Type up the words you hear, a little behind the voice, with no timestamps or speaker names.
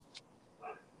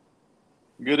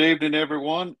Good evening,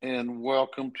 everyone, and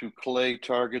welcome to Clay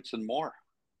Targets and More.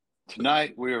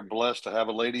 Tonight, we are blessed to have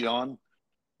a lady on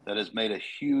that has made a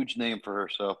huge name for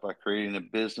herself by creating a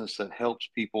business that helps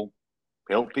people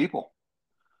help people.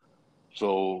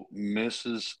 So,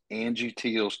 Mrs. Angie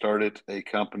Teal started a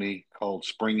company called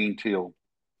Springing Teal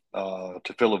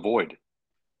to fill a void.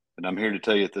 And I'm here to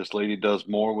tell you that this lady does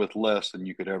more with less than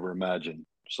you could ever imagine.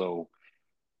 So,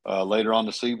 later on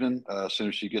this evening, as soon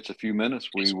as she gets a few minutes,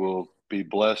 we will be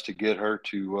blessed to get her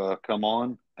to come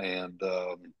on. And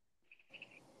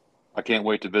I can't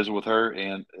wait to visit with her.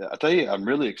 And I tell you, I'm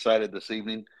really excited this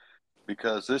evening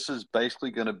because this is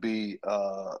basically going to be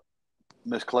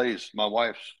Miss Clay's, my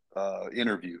wife's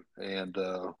interview. And,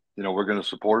 we're going to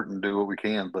support and do what we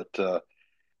can. But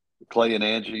Clay and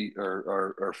Angie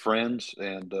are friends,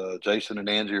 and Jason and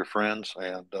Angie are friends.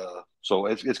 And so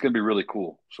it's going to be really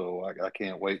cool. So I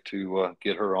can't wait to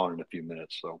get her on in a few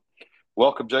minutes. So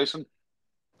welcome, Jason.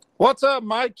 What's up,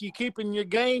 Mike? You keeping your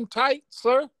game tight,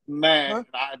 sir? Man,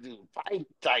 Huh? I do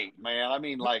tight, man. I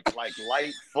mean, like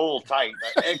light, full, tight,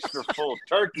 extra full,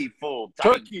 turkey full,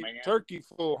 tight, Turkey, man. turkey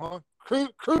full, huh?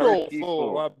 Crude oil Turkey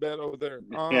full, full. I bet over there.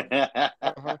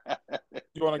 Uh-huh.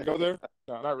 You want to go there?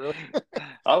 No, not really.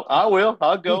 I will.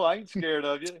 I'll go. I ain't scared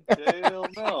of you. Hell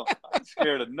no. I ain't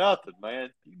scared of nothing, man.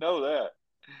 You know that.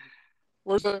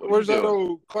 Where's that? What are you Where's that doing?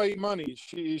 old Clay Money?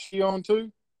 Is she on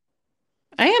too?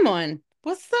 I am on.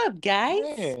 What's up, guys?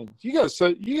 Man, man, you got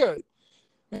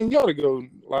to go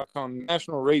like on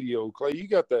national radio, Clay. You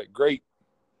got that great, Is that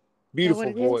what beautiful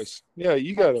it is? voice. Yeah,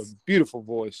 you got a That's beautiful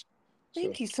voice. So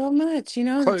thank you so much. It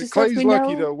just lets Clay's me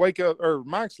lucky know. to wake up, or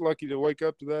Mike's lucky to wake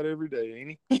up to that every day,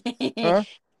 ain't he? Huh?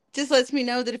 Just lets me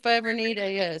know that if I ever need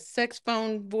a, sex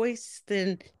phone voice,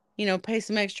 then pay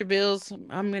some extra bills.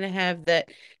 I'm gonna have that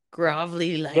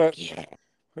grovelly, like, That yeah,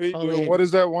 Hey, call what in.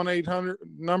 is that 1-800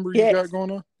 number you got Yes.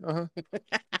 going on?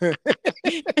 Uh-huh.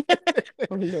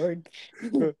 Oh Lord.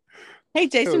 Hey,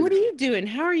 Jason, Hell what yeah. are you doing?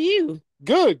 How are you?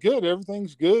 Good.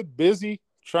 Everything's good. Busy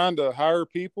trying to hire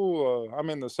people. I'm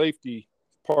in the safety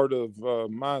part of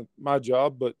my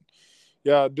job, but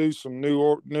yeah, I do some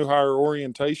new hire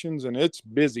orientations, and it's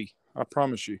busy. I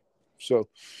promise you. So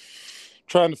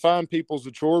trying to find people's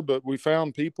a chore, but we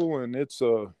found people, and it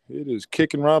is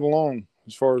kicking right along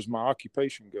as far as my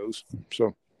occupation goes.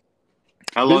 So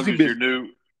How long busy, does your busy. new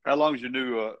how long does your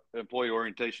new employee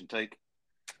orientation take?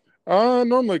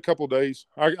 Normally a couple of days.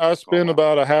 I Oh spend wow.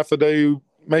 about a half a day,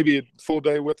 maybe a full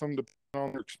day with them, depending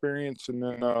on their experience, and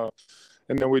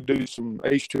then we do some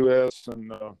H2S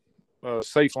and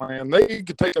safe land. They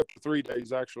could take up to 3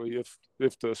 days actually,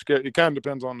 if the schedule. It kind of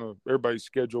depends on everybody's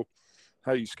schedule,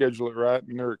 how you schedule it right,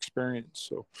 and their experience.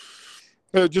 So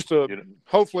just a You know,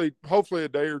 hopefully a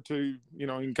day or two, you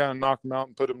can kind of knock them out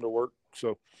and put them to work.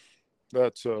 So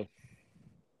that's Where'd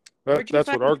you that's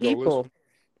what find the our goal is. people?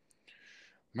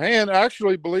 Man,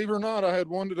 actually, believe it or not, I had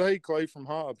one today, Clay from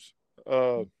Hobbs.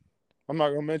 I'm not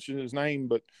going to mention his name,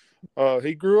 but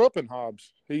he grew up in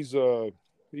Hobbs. He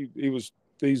was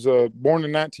he's born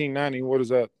in 1990. What is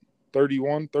that?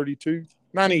 31, 32,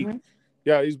 90. Hmm.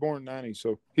 Yeah, he's born in 90.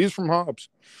 So he's from Hobbs.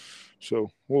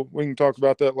 So we can talk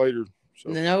about that later. So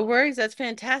No worries. That's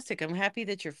fantastic. I'm happy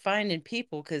that you're finding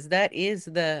people because that is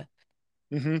the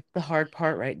hmm the hard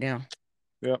part right now.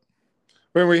 yeah.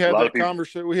 When a lot of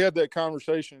people. we had that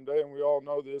conversation today, and we all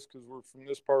know this because we're from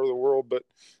this part of the world. But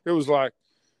it was like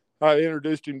I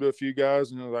introduced him to a few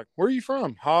guys, and they're like, "Where are you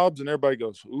from?" Hobbs, and everybody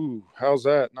goes, "Ooh, how's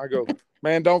that?" And I go,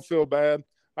 "Man, don't feel bad.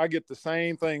 I get the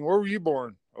same thing. Where were you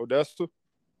born? Odessa?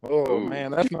 Oh Oh.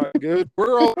 man, that's not good.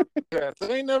 We're all that.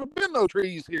 There ain't never been no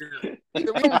trees here. We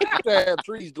don't have to have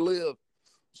trees to live."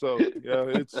 So yeah,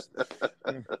 it's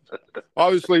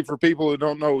obviously for people who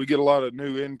don't know, we get a lot of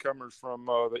new incomers from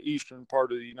the eastern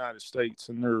part of the United States,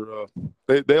 and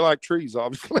they like trees,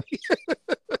 obviously.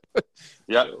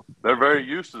 Yeah, So they're very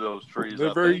used to those trees.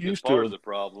 they're I very think is used to part of them. the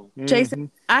problem. Jason,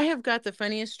 Mm-hmm. I have got the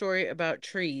funniest story about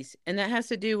trees, and that has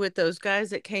to do with those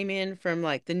guys that came in from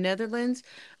like the Netherlands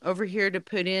over here to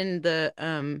put in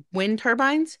the wind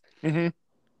turbines. Mm-hmm.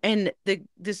 And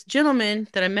this gentleman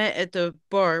that I met at the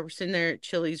bar, we're sitting there at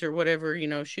Chili's or whatever,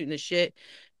 shooting the shit,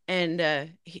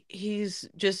 and he's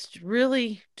just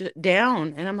really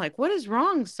down. And I'm like, "What is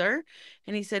wrong, sir?"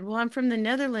 And he said, "Well, I'm from the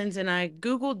Netherlands, and I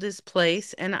Googled this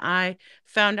place, and I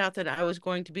found out that I was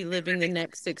going to be living the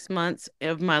next 6 months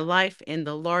of my life in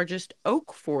the largest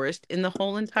oak forest in the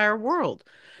whole entire world.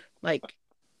 Like,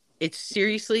 it's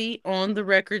seriously on the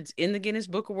records in the Guinness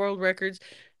Book of World Records.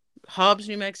 Hobbs,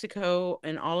 New Mexico,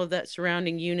 and all of that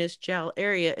surrounding Eunice Jal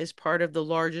area is part of the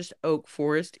largest oak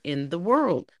forest in the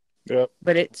world, Yep.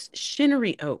 but it's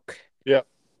Shinnery oak." Yep.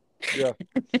 Yeah.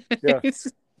 Yeah.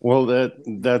 Well,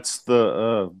 that's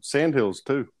the Sandhills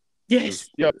too. Yes.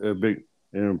 Yep. A big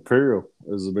Imperial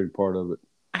is a big part of it.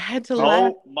 I had to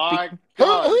laugh. Oh my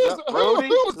God! Is that Brody?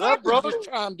 Who's Is that Brody? just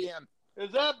chimed in?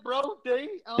 Is that Brody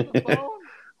on the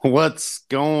phone? What's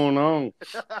going on?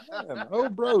 Man, oh,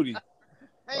 Brody.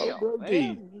 Damn, Brody.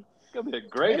 man. It's gonna be a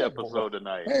great Man, episode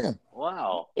tonight. Man,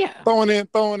 Wow. Yeah. throwing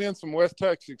in some West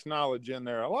Texas knowledge in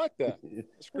there. I like that.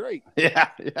 It's great. Yeah.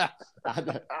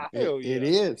 Hell yeah. It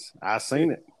is. I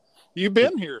seen it. You've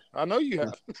been here. I know you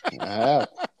have. I have.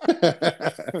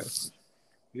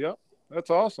 Yep. That's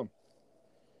awesome.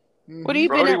 What have you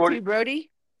Brody, been up to, Brody?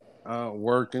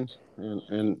 Working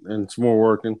and some more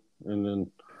working, and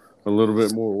then a little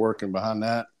bit more working behind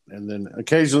that, and then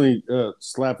occasionally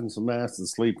slapping some ass and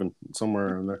sleeping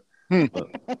somewhere in there. But,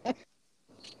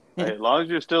 Hey, as long as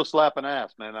you're still slapping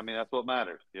ass, man. I mean, that's what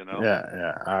matters, you know.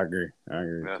 yeah, I agree.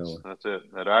 That's it.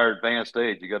 At our advanced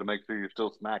age, you got to make sure you're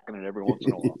still smacking it every once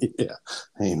in a while. Yeah,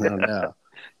 ain't no doubt.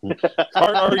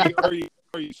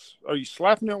 Are you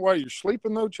slapping it while you're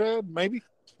sleeping though, Chad? Maybe.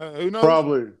 Who knows?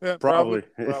 Probably. Yeah, Probably.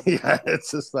 probably. Yeah,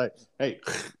 it's just like, hey,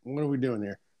 what are we doing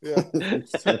here? Yeah.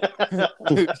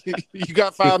 You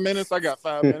got 5 minutes. I got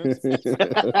 5 minutes.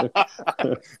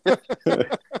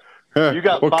 You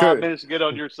got 5 minutes to get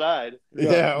on your side.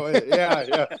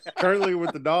 Yeah. Currently,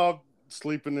 with the dog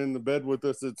sleeping in the bed with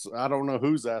us, I don't know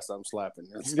whose ass I'm slapping.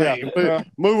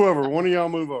 Move over. One of y'all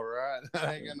move over. All right,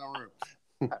 I ain't got no room.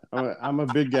 I'm a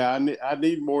big guy. I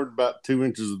need more than about 2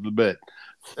 inches of the bed.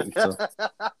 So.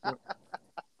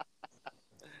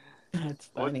 That's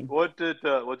funny. What did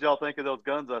y'all think of those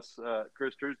guns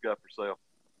Chris Drew's got for sale?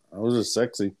 Those are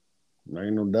sexy.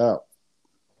 Ain't no doubt.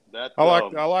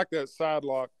 I like that side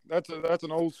lock. That's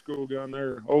an old school gun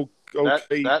there. Old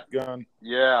gun.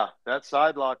 Yeah, that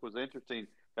side lock was interesting.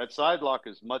 That side lock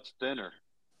is much thinner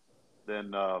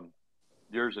than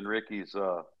yours and Ricky's.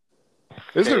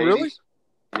 Is it really?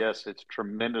 Yes, it's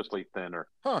tremendously thinner.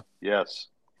 Huh. Yes.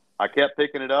 I kept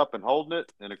picking it up and holding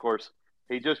it, and of course,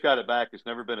 he just got it back. It's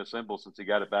never been assembled since he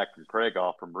got it back from Craig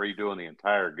from redoing the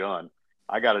entire gun.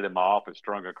 I got it in my office,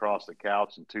 strung across the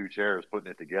couch and 2 chairs, putting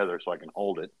it together so I can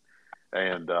hold it.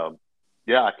 And,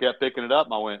 I kept picking it up,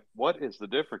 and I went, what is the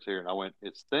difference here? And I went,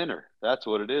 it's thinner. That's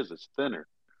what it is. It's thinner.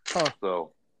 Huh.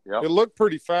 So, yeah. It looked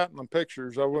pretty fat in the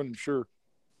pictures. I wasn't sure.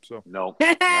 So no.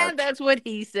 That's what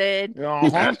he said.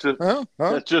 That's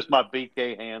just my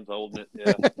BK hands holding it.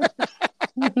 Yeah.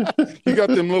 You got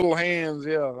them little hands,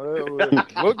 yeah.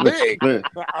 Look big.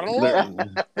 I don't know.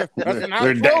 That's not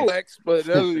Rolex, but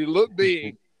they look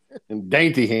big. And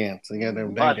dainty hands. They got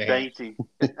them dainty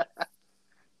hands.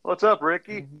 What's up,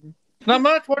 Ricky? Not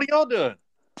much. What are y'all doing?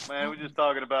 Man, we're just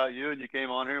talking about you, and you came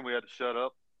on here, and we had to shut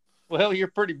up. Well, you're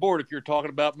pretty bored if you're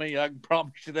talking about me. I can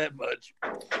promise you that much.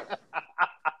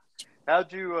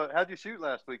 How'd you shoot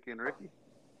last weekend, Ricky?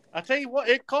 I tell you what,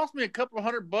 it cost me a couple of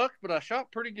 $100, but I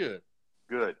shot pretty good.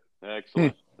 Good.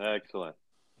 Excellent. Excellent.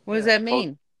 What does that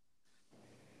mean?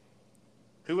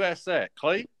 Who asked that?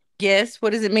 Clay? Yes.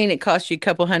 What does it mean? It cost you a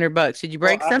couple $100. Did you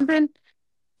break something?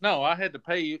 No, I had to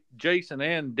pay Jason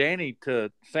and Danny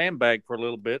to sandbag for a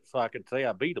little bit so I could say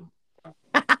I beat them.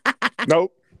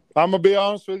 Nope. I'm gonna be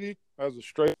honest with you. That was a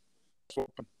straight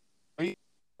whooping. He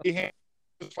handled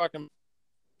just like him.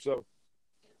 So,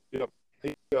 yep.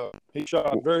 He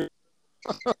shot very.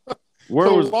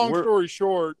 Long story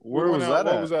short, where was that?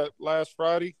 What was that last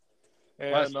Friday?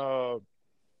 And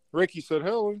Ricky said,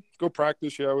 "Hell, let's go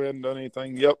practice." Yeah, we hadn't done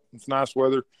anything. Yep, it's nice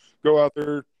weather. Go out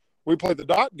there. We play the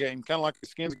dot game, kind of like a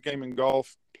skins game in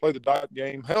golf. Play the dot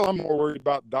game. Hell, I'm more worried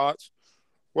about dots.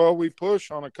 Well, we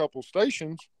push on a couple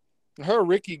stations. Hell,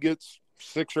 Ricky gets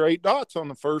 6 or 8 dots on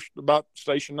the first, about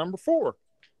station number 4.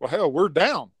 Well, hell, we're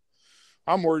down.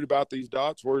 I'm worried about these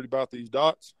dots.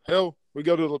 Hell, we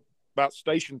go to about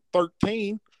station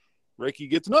 13. Ricky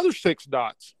gets another 6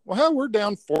 dots. Well, hell, we're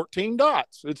down 14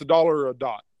 dots. It's $1 a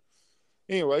dot.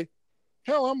 Anyway,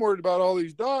 hell, I'm worried about all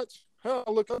these dots. Hell,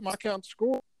 I look up my count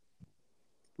score.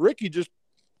 Ricky just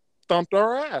thumped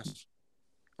our ass.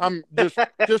 I'm just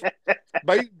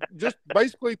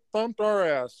basically thumped our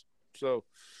ass. So,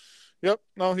 yep,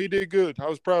 no, he did good. I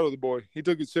was proud of the boy. He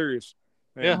took it serious.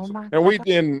 And, yeah, and we're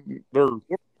playing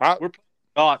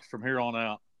dots from here on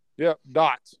out. Yeah,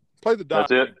 dots. Play the dot.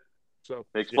 That's it. Game. So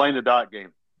explain the dot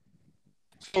game.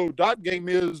 So dot game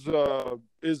is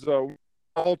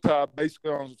multi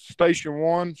basically on station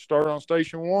 1. Start on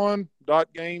station 1.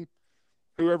 Dot game.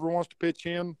 Whoever wants to pitch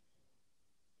in,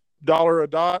 $1 a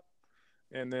dot,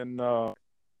 and then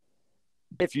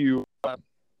if you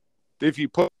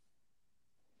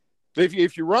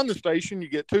run the station, you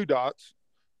get 2 dots.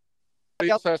 Somebody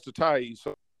else has to tie you.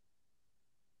 So,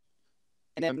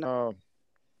 and then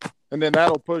and then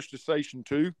that'll push to station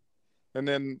 2, and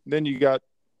then you got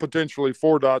potentially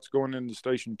 4 dots going into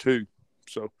station 2.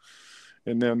 So,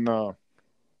 and then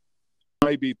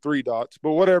maybe 3 dots,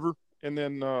 but whatever. And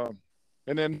then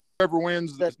whoever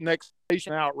wins the next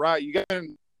station outright, you got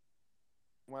to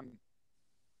win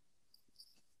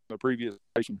the previous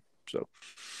station. So,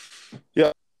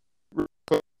 yeah,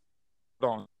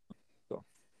 on. So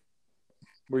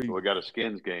we got a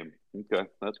skins game. Okay,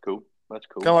 that's cool. That's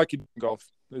cool. Kind of like you do in golf,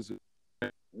 is it?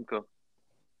 Okay.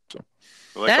 So,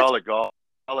 well, they call it golf.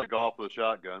 I like golf with a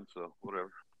shotgun, so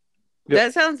whatever. Yep.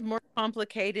 That sounds more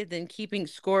complicated than keeping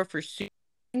score for shooting,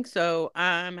 so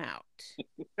I'm out.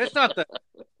 It's not that.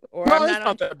 Or no, it's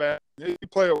not that bad. You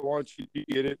play it once, you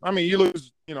get it. I mean, you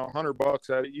lose, $100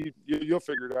 at it. You'll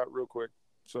figure it out real quick.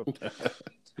 So,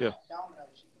 yeah,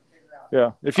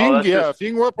 yeah. If you if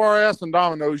you can whip our ass in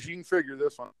dominoes, you can figure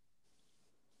this one.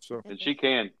 So, and she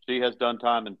can. She has done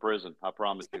time in prison. I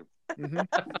promise you. Mm-hmm.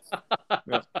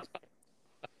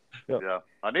 Yeah.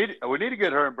 We need to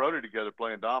get her and Brody together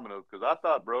playing dominoes, because I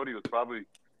thought Brody was probably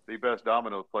the best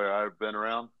dominoes player I've been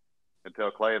around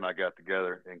until Clay and I got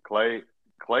together. And Clay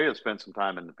has spent some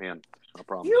time in the pen. I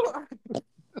promise.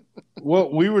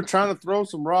 Well, we were trying to throw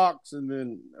some rocks, and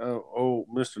then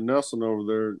Mr. Nelson over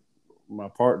there, my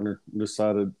partner,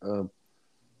 decided,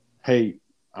 hey,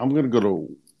 I'm going to go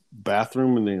to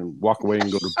bathroom and then walk away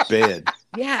and go to bed.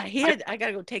 Yeah, I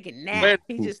gotta go take a nap.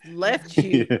 He just left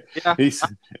you. Yeah.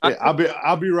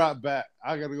 I'll be right back.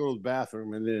 I gotta go to the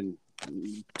bathroom, and then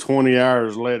 20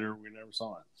 hours later, we never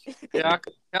saw him. Yeah, I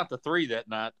could count to 3 that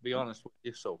night, to be honest with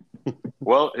you. So,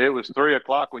 well, it was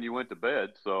 3:00 when you went to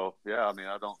bed. So, yeah, I mean,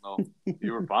 I don't know.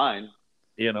 You were fine.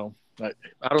 I don't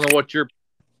know what your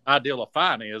ideal of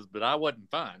fine is, but I wasn't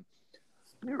fine.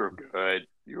 You were good.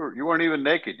 You weren't even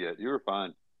naked yet. You were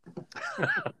fine.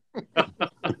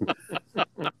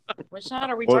 Which night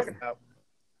are we talking about?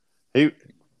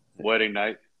 Wedding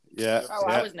night. Yeah. Oh,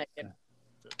 yeah. I was naked.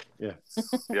 Yeah.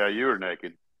 Yeah, you were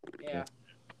naked. Yeah.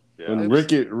 And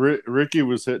Ricky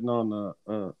was hitting on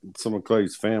some of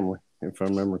Clay's family, if I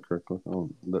remember correctly,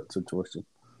 on that situation.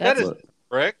 That is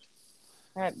correct.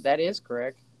 That is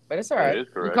correct. But it's all right. You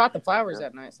caught the flowers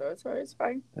that night, so it's all right. It's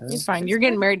fine. Yeah. It's fine. You're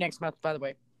getting married next month, by the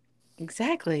way.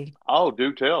 Exactly. Oh,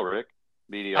 do tell, Rick.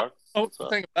 BDR. The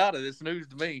thing about it, it's news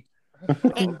to me.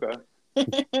 Okay.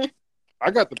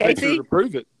 I got the picture to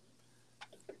prove it.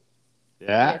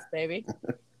 Yeah. Yes, baby.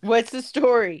 What's the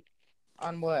story?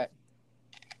 On what?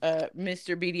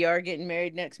 Mr. BDR getting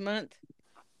married next month.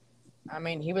 I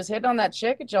mean, he was hitting on that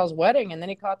chick at y'all's wedding, and then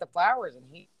he caught the flowers, and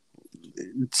he.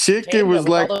 Chicken was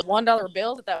like all those $1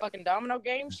 bills at that fucking domino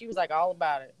game. She was like all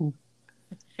about it.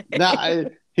 Nah,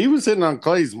 he was hitting on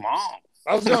Clay's mom.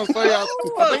 I was going to say, I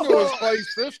think it was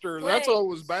Clay's sister. Clay. That's what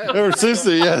was bad. Her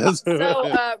sister, yeah.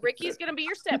 So Ricky's going to be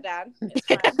your stepdad.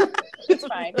 It's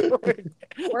fine.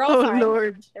 We're all fine.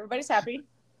 Lord. Everybody's happy.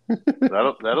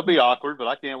 That'll be awkward, but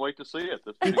I can't wait to see it.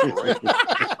 This will be great.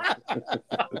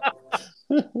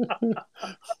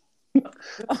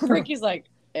 Ricky's like,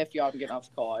 F y'all, I'm getting off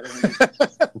the call. I don't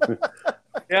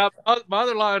yeah, my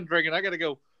other line's ringing. I got to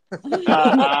go.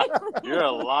 You're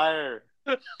a liar.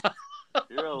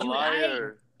 You're a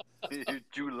liar.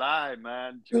 July,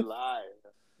 man. July.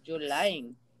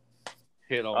 Julying.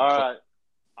 Hit on. All right.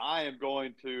 I am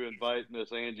going to invite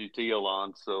Miss Angie Teal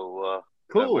on. So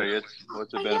cool. That way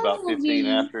what's it been, about 15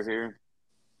 after here?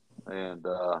 And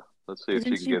let's see if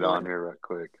she can get on here right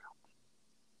quick.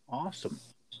 Awesome.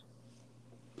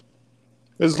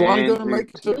 Is Lonnie going to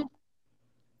make it too?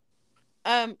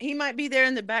 He might be there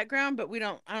in the background, but I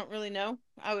don't really know.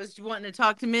 I was wanting to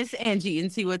talk to Miss Angie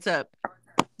and see what's up.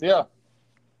 Yeah.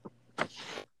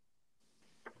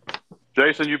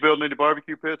 Jason, you building any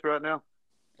barbecue pits right now?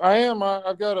 I am.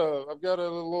 I've got a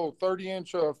little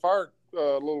 30-inch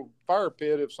little fire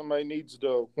pit if somebody needs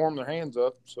to warm their hands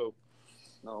up. So.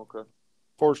 Oh, okay.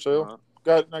 For sale. I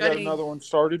got another one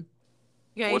started.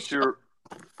 Yeah. What's your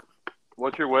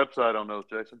website on those,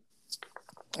 Jason?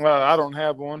 I don't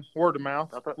have one. Word of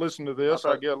mouth. Listen to this.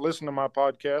 Listen to my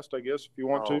podcast, I guess, if you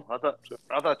want to.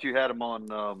 I thought you had them on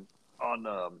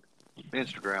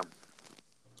Instagram.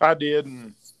 I did,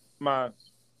 and my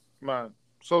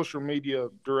social media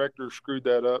director screwed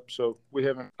that up, so we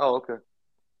haven't. Oh, okay.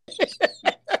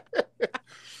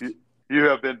 You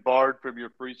have been barred from your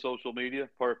free social media?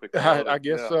 Perfect. I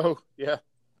guess so. Yeah,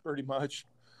 pretty much.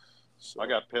 So. I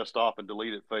got pissed off and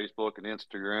deleted Facebook and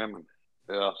Instagram, and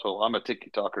so I'm a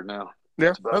TikToker now.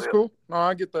 Yeah, that's cool. No,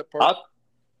 I get that part.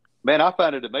 I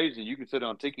find it amazing. You can sit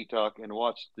on TikTok and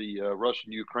watch the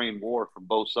Russian-Ukraine war from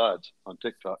both sides on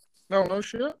TikTok. No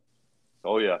shit.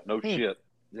 Oh yeah, no shit.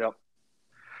 Yep.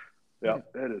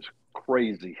 That is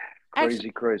crazy.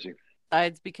 Crazy.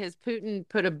 It's because Putin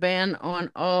put a ban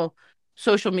on all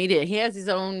social media. He has his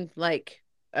own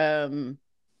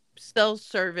cell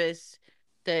service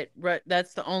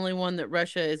that's the only one that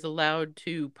Russia is allowed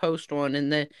to post on,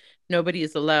 and that nobody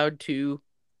is allowed to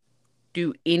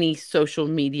do any social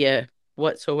media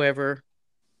whatsoever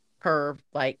per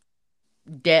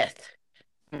death.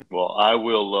 Well, I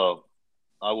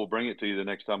will bring it to you the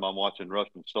next time I'm watching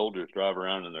Russian soldiers drive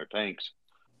around in their tanks,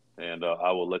 and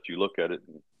I will let you look at it.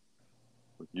 And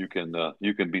you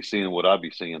can be seeing what I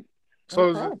be seeing.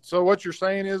 So, so what you're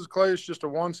saying is, Clay, it's just a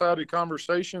one-sided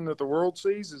conversation that the world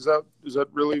sees. Is that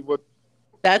really what?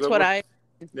 That's what I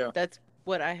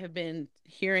have been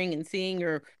hearing and seeing,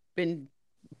 or been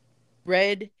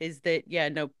read, is that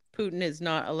no, Putin is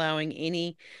not allowing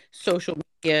any social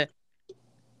media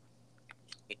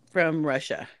from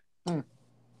Russia, and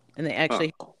they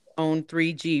actually own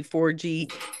 3G,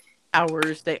 4G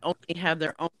towers. They only have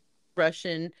their own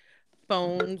Russian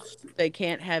phones. They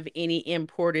can't have any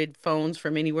imported phones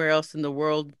from anywhere else in the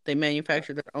world. They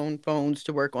manufacture their own phones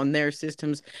to work on their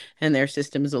systems and their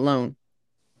systems alone.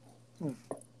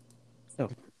 So,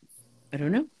 I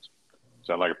don't know.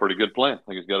 Sound like a pretty good plan. I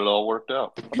think he's got it all worked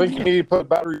out. I think you need to put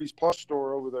Batteries Plus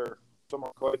store over there.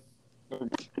 Somewhere, Clay.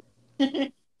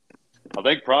 I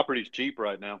think property's cheap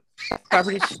right now.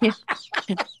 Property's cheap.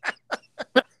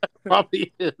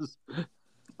 Probably is.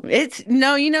 It's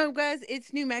guys,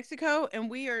 it's New Mexico,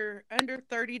 and we are under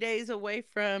 30 days away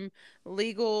from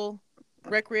legal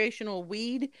recreational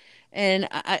weed. And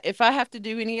if I have to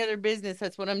do any other business,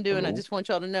 that's what I'm doing. I just want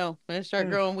y'all to know. I'm going to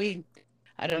start growing weed.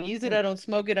 I don't use it. I don't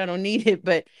smoke it. I don't need it,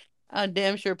 but I'm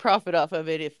damn sure profit off of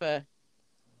it if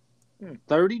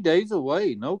 30 days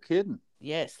away. No kidding.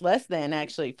 Yes, less than,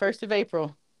 actually. 1st of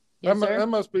April. Yes, that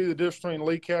must be the difference between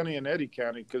Lee County and Eddy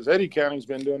County, because Eddy County's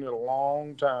been doing it a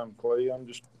long time, Clay. I'm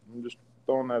just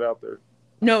throwing that out there.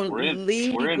 No, we're in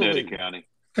Eddy County.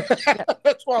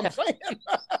 That's what I'm saying.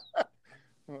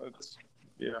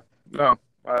 No.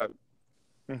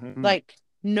 Like,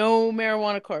 no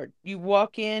marijuana card. You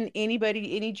walk in,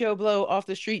 any Joe Blow off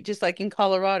the street, just like in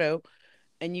Colorado,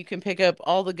 and you can pick up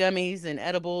all the gummies and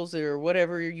edibles or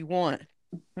whatever you want.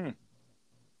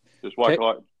 Just like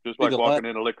walking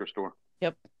in a liquor store.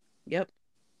 Yep.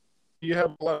 You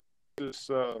have a lot of this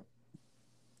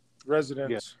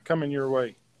residents coming your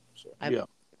way. So.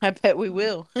 I bet we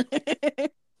will.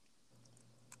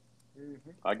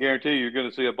 I guarantee you're going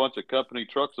to see a bunch of company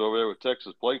trucks over there with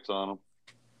Texas plates on them.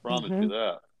 Promise you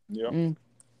that. Yeah.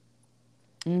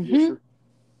 You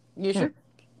sure?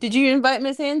 Did you invite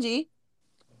Miss Angie?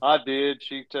 I did.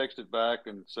 She texted back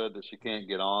and said that she can't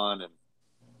get on, and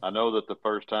I know that the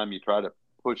first time you try to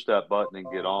push that button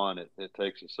and get on, it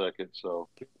takes a second. So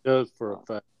it does for a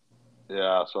fact.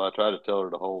 Yeah. So I tried to tell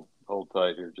her to hold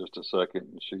tight here just a second,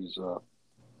 and she's I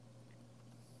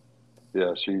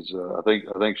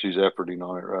think she's efforting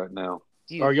on it right now.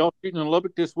 Are y'all shooting in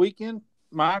Lubbock this weekend,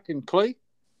 Mike and Clay?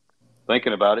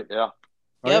 Thinking about it, yeah.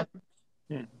 Yep.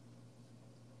 Yeah.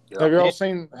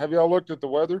 Have y'all looked at the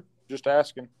weather? Just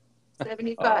asking.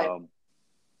 75.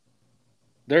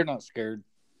 They're not scared.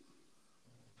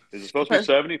 Is it supposed to be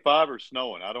 75 or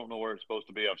snowing? I don't know where it's supposed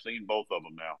to be. I've seen both of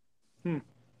them now.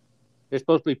 It's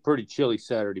supposed to be pretty chilly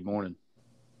Saturday morning.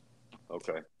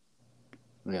 Okay.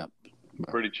 Yeah.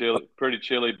 Pretty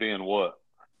chilly being what?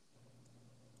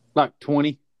 Like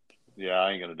 20. Yeah,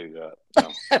 I ain't going to do that.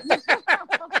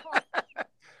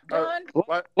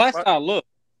 No. Last time I looked.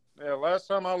 Yeah, last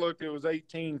time I looked, it was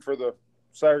 18 for the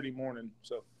Saturday morning.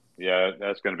 So. Yeah,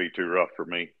 that's going to be too rough for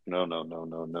me. No.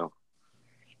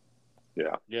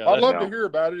 Yeah. I'd love to hear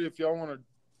about it if y'all want to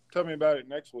tell me about it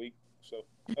next week. So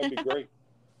that'd be great.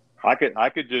 I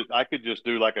could just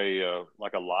do like a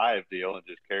live deal and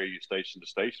just carry you station to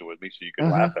station with me so you can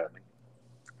laugh at me.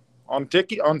 On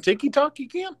TikTok you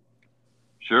can?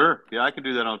 Sure. Yeah, I can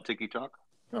do that on TikTok.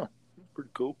 Oh, that's pretty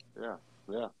cool. Yeah.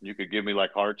 You could give me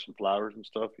like hearts and flowers and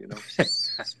stuff, you know.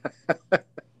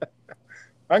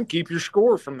 I can keep your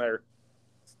score from there.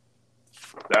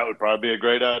 That would probably be a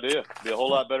great idea. Be a whole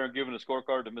lot better than giving a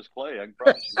scorecard to Miss Clay. I can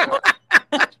promise you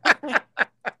that.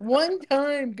 One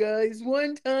time, guys.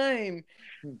 One time.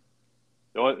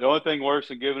 The only thing worse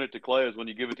than giving it to Clay is when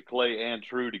you give it to Clay and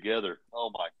True together.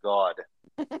 Oh my God.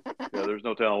 Yeah, there's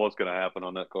no telling what's going to happen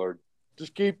on that card.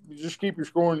 Just keep your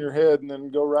score in your head and then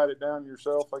go write it down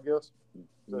yourself, I guess.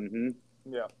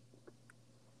 Yeah.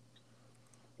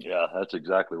 Yeah, that's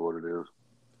exactly what it is.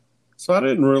 So I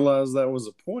didn't realize that was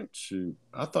a point shoot.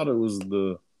 I thought they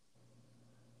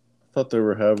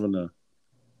were having a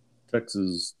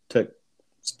Texas Tech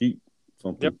skeet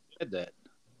something. Yep, said that.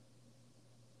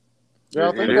 Yeah,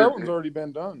 I think that one's already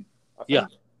been done. Yeah.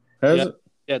 Has it?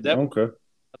 Yeah, that okay.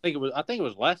 I think it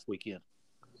was last weekend.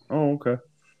 Oh, okay.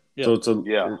 Yeah.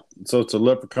 So it's a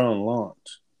Leprechaun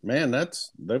launch. Man,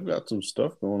 they've got some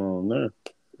stuff going on there.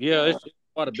 Yeah, it's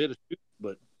quite a bit of shooting,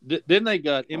 but then they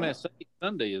got MSA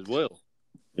Sunday as well.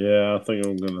 Yeah, I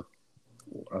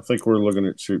think we're looking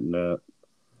at shooting that.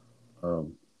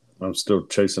 I'm still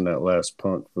chasing that last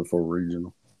punt before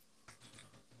regional.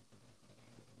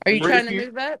 Are you trying to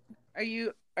move up? Are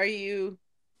you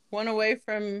one away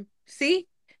from C?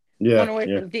 Yeah. One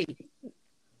away from D?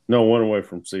 No, one away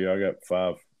from C. I got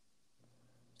 5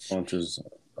 punches.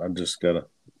 I just got to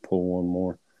pull one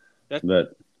more. I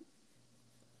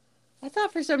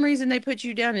thought for some reason they put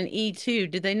you down in E2.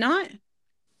 Did they not?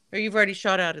 Or you've already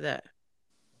shot out of that?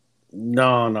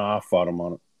 No, I fought him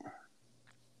on it.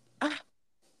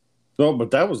 No,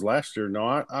 but that was last year.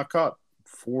 No, I caught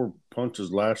 4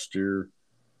 punches last year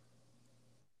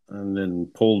and then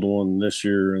pulled one this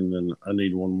year, and then I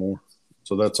need one more.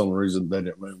 So that's the only reason they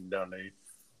didn't move me down to E.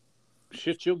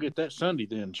 Shit, you'll get that Sunday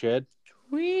then, Chad.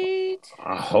 Sweet.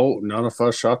 I hope not. If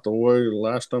I shot the way the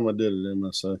last time I did it,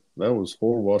 MSA. That was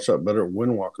horrible. I shot better at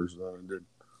Windwalkers than I did.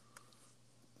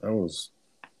 That was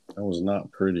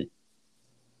not pretty.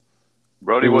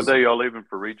 Brody, what day y'all leaving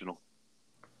for regional?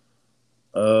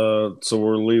 So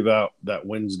we'll leave out that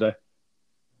Wednesday.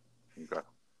 Okay.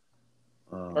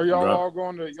 Are y'all all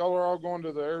going to? Y'all are all going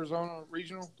to the Arizona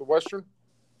regional, the Western?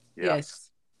 Yeah. Yes.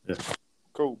 Yeah.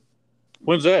 Cool.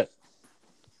 When's that?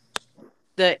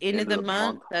 The end of the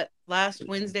month. That last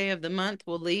Wednesday of the month,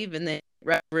 we'll leave, and then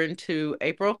right into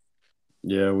April.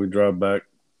 Yeah, we drive back.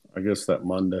 I guess that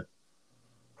Monday.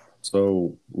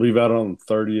 So leave out on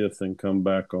the 30th and come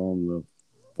back on the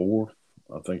 4th.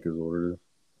 I think is what it is.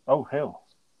 Oh hell.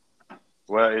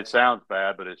 Well, it sounds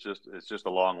bad, but it's just a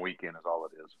long weekend is all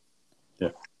it is. Yeah.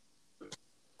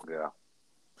 Yeah.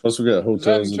 Plus we got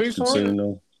hotels at the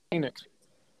casino. Phoenix.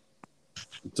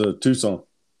 It's Tucson.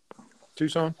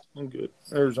 Tucson? I'm good.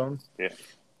 Arizona. Yeah.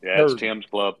 Yeah, it's Tim's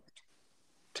club.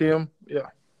 Tim? Yeah.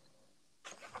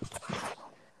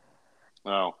 Oh.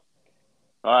 All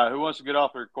right, who wants to get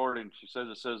off the recording? She says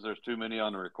there's too many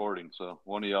on the recording, so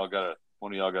one of y'all got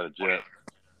a jet.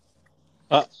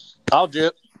 I'll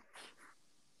jet.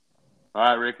 All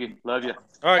right, Ricky. Love you.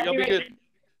 All right, y'all be good.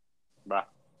 Bye.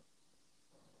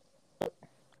 All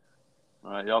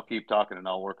right, y'all keep talking and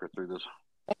I'll work her through this.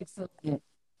 Excellent.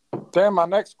 Damn, my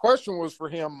next question was for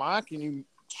him, Mike, and you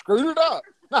screwed it up.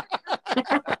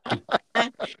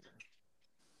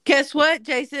 Guess what,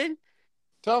 Jason?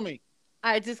 Tell me.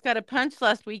 I just got a punch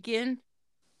last weekend.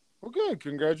 Well, good.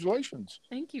 Congratulations.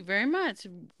 Thank you very much.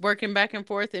 Working back and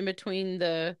forth in between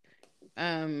the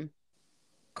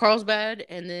Carlsbad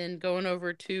and then going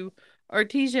over to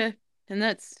Artesia,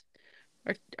 and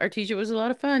Artesia was a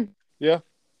lot of fun. Yeah,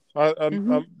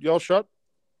 y'all shot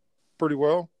pretty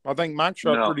well. I think Mike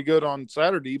shot pretty good on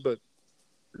Saturday, but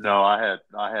no, I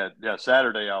had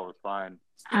Saturday I was fine.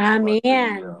 I'm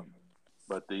in.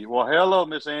 Well, hello,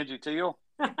 Miss Angie Teal.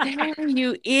 There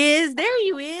you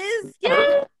is.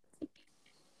 Yeah.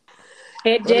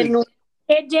 It didn't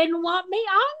want me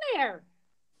on there.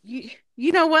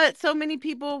 You know what? So many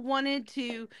people wanted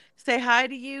to say hi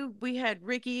to you. We had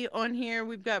Ricky on here.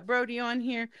 We've got Brody on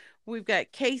here. We've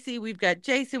got Casey. We've got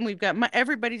Jason. We've got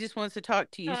everybody just wants to talk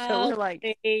to you. So we're like,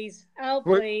 please. Oh,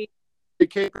 please.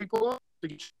 People up.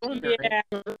 Yeah.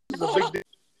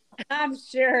 I'm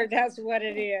sure that's what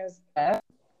it is.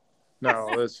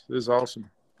 No, this is awesome.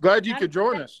 Glad you could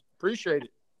join us. Appreciate it.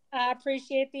 I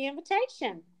appreciate the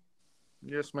invitation.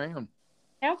 Yes, ma'am.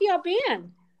 How have y'all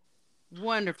been?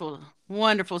 Wonderful.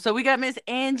 Wonderful. So we got Miss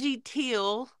Angie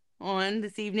Teal on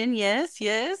this evening. Yes.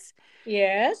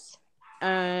 Yes.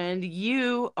 And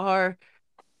you are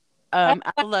out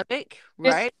of Lubbock,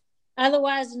 right?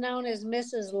 Otherwise known as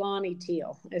Mrs. Lonnie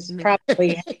Teal. It's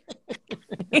probably.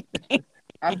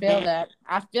 I feel that.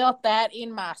 I felt that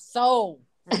in my soul.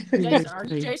 Jason, are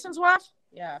you Jason's wife?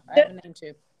 Yeah, I have a name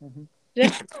too. Mm-hmm.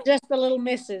 Just the little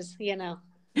misses,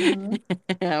 Mm-hmm.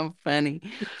 How funny.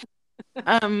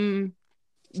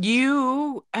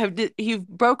 You've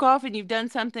broke off and you've done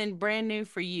something brand new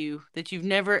for you that you've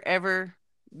never ever.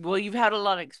 Well, you've had a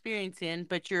lot of experience in,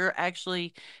 but you're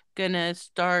actually gonna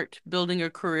start building a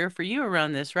career for you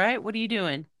around this, right? What are you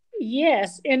doing?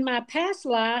 Yes. In my past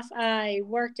life, I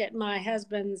worked at my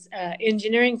husband's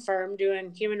engineering firm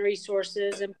doing human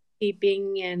resources and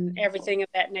keeping and everything of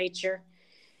that nature.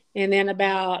 And then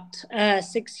about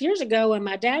 6 years ago, when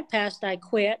my dad passed, I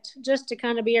quit just to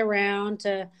kind of be around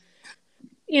to,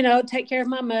 take care of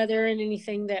my mother and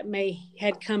anything that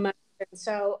had come up. And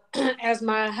so as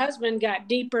my husband got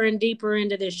deeper and deeper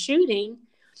into this shooting,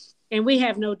 And we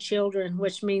have no children,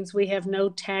 which means we have no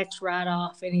tax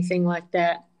write-off, anything like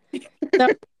that. So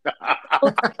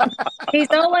he's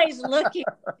always looking,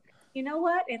 you know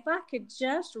what? If I could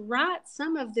just write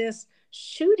some of this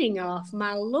shooting off,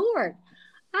 my Lord,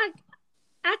 I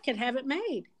could have it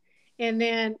made. And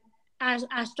then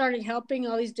I started helping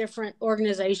all these different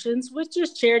organizations with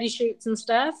just charity shoots and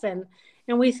stuff. And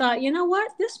we thought, you know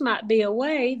what? This might be a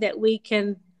way that we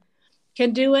can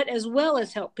do it as well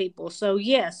as help people. So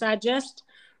yes, I just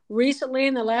recently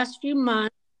in the last few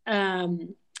months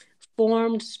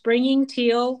formed Springing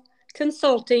Teal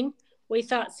Consulting. We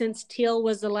thought since Teal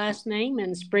was the last name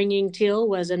and Springing Teal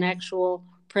was an actual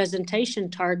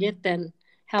presentation target, then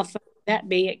how fun would that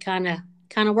be? It kind of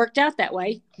worked out that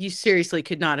way. You seriously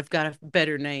could not have got a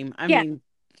better name. I mean,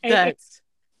 that's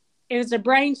it was a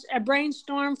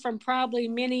brainstorm from probably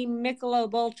many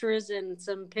Michelob Ultras and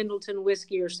some Pendleton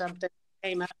whiskey or something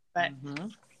came up. But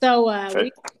so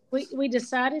we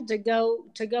decided to go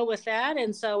with that,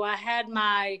 and so I had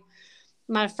my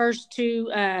first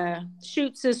two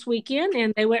shoots this weekend,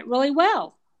 and they went really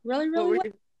well, really well.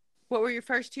 What were your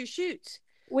first two shoots?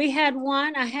 We had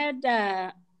one. I had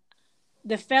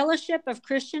the Fellowship of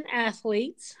Christian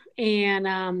Athletes,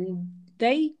 and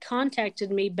they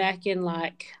contacted me back in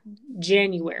like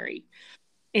January,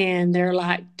 and they're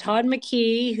like, Todd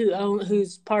McKee,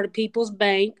 who's part of People's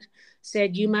Bank,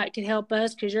 said you might could help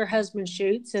us because your husband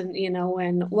shoots, and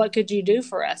and what could you do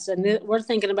for us? And we're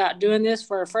thinking about doing this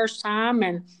for our first time,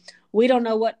 and we don't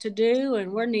know what to do,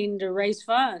 and we're needing to raise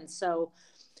funds. So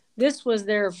this was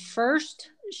their first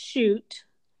shoot.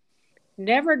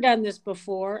 Never done this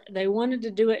before. They wanted to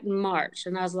do it in March,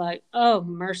 and I was like, oh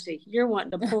mercy, you're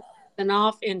wanting to pull something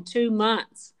off in 2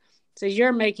 months. So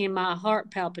you're making my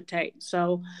heart palpitate.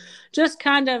 So just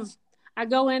kind of, I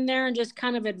go in there and just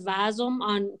kind of advise them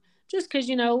on, just because,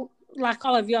 like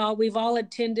all of y'all, we've all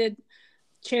attended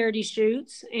charity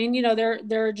shoots, and,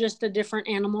 they're just a different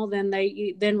animal than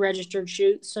registered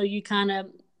shoots. So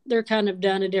they're kind of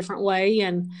done a different way.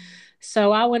 And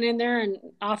so I went in there and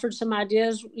offered some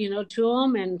ideas, to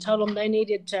them, and told them they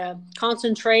needed to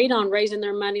concentrate on raising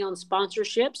their money on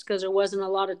sponsorships because there wasn't a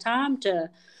lot of time to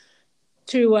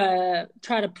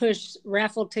try to push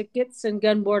raffle tickets and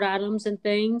gunboard items and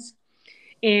things.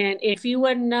 And if you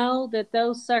wouldn't know that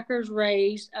those suckers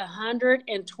raised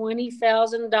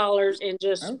 $120,000 in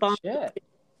just sponsorship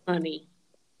money.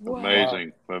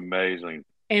 Amazing.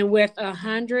 And with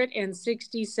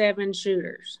 167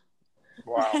 shooters.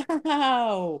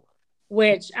 Wow.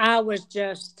 Which I was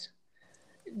just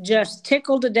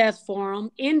tickled to death for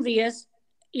them, envious,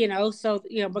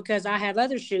 because I have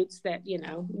other shoots that,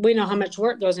 we know how much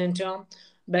work goes into them.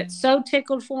 But so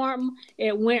tickled for them.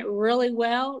 It went really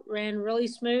well, ran really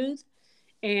smooth.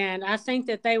 And I think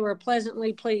that they were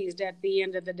pleasantly pleased at the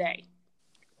end of the day.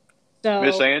 So,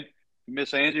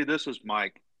 Miss Angie, this is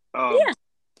Mike. Yeah.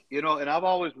 And I've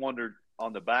always wondered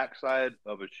on the backside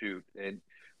of a shoot, and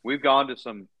we've gone to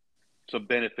some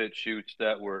benefit shoots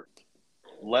that were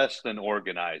less than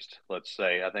organized, let's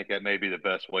say. I think that may be the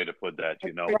best way to put that,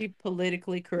 Pretty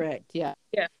politically correct, yeah.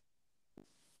 Yeah.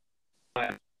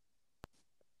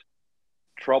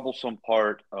 Troublesome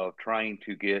part of trying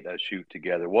to get a shoot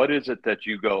together? What is it that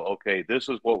you go, okay, this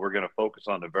is what we're going to focus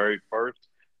on the very first,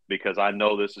 because I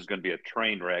know this is going to be a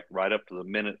train wreck right up to the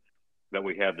minute that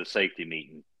we have the safety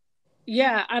meeting?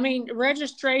 Yeah, I mean,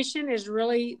 registration is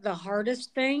really the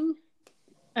hardest thing,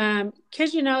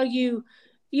 because you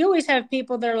always have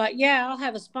people that are like, yeah, I'll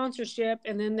have a sponsorship,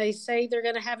 and then they say they're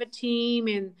going to have a team,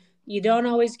 and you don't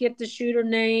always get the shooter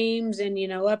names, and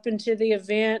up into the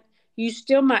event you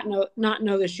still might not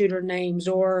know the shooter names,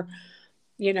 or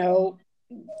the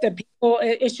people.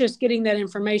 It's just getting that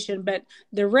information. But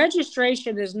the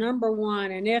registration is number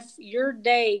one, and if your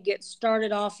day gets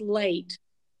started off late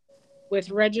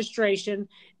with registration,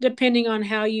 depending on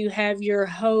how you have your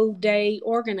whole day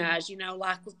organized,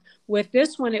 like with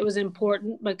this one, it was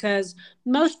important because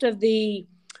most of the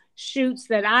shoots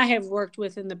that I have worked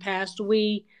with in the past,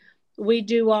 we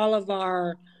do all of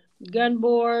our gun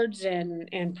boards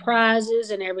and prizes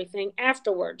and everything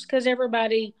afterwards, because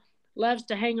everybody loves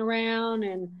to hang around,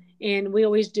 and we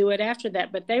always do it after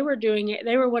that. But they were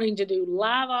wanting to do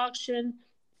live auction,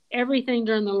 everything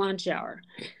during the lunch hour,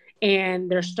 and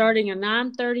they're starting a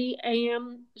 9:30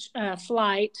 a.m.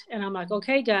 Flight, and I'm like,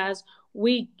 okay guys,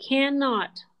 we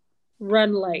cannot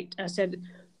run late. I said,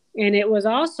 and it was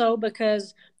also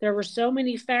because there were so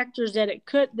many factors that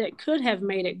could have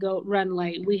made it run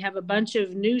late. We have a bunch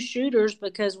of new shooters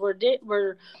because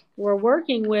we're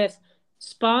working with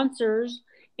sponsors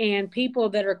and people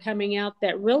that are coming out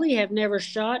that really have never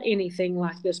shot anything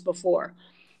like this before.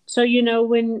 So,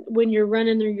 when you're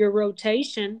running through your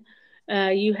rotation,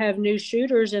 you have new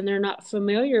shooters and they're not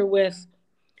familiar with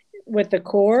the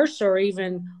course, or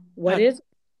even what is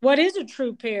a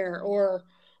true pair, or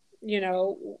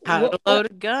how to load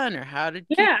a gun, or how to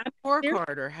keep yeah, a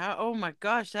scorecard, or how, oh my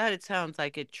gosh, it sounds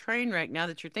like a train wreck now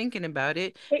that you're thinking about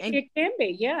it. It can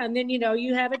be, yeah. And then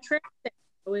you have a trick.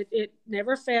 It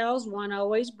never fails. One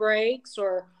always breaks,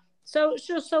 or so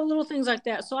little things like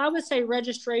that. So I would say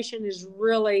registration is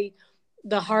really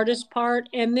the hardest part,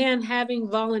 and then having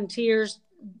volunteers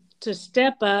to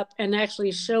step up and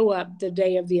actually show up the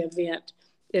day of the event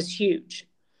is huge.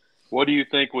 What do you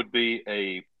think would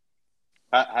be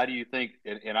how do you think,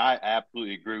 and I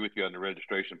absolutely agree with you on the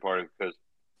registration part, because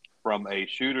from a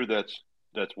shooter that's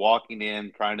walking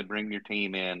in, trying to bring your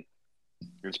team in,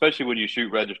 especially when you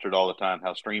shoot registered all the time,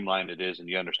 how streamlined it is and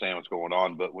you understand what's going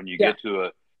on. But when you get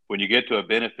to a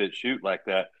benefit shoot like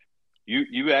that,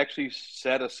 you actually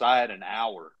set aside an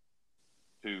hour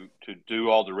to do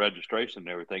all the registration and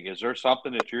everything. Is there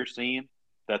something that you're seeing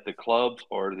that the clubs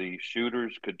or the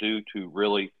shooters could do to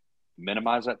really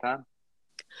minimize that time?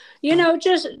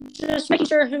 Just making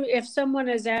sure if someone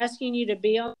is asking you to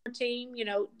be on their team,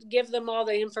 give them all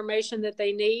the information that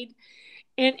they need.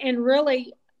 And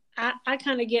really, I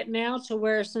kind of get now to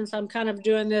where, since I'm kind of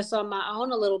doing this on my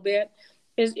own a little bit,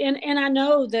 and I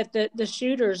know that the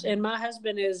shooters, and my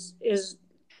husband is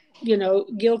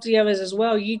guilty of it as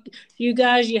well. You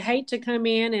guys, you hate to come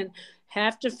in and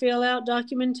have to fill out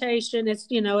documentation.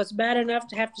 It's bad enough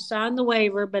to have to sign the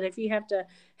waiver, but if you have to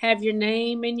have your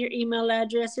name and your email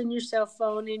address and your cell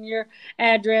phone and your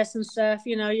address and stuff,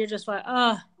 you're just like,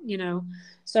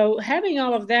 so having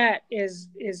all of that is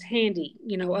handy,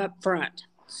 up front,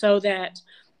 so that,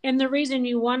 and the reason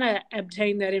you want to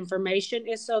obtain that information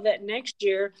is so that next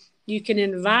year you can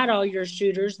invite all your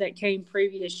shooters that came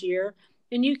previous year,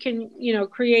 and you can,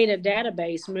 create a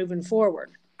database moving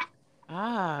forward.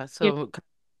 So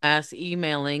mass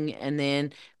emailing, and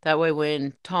then that way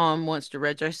when Tom wants to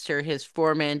register his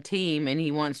 4-man team and he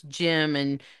wants Jim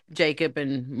and Jacob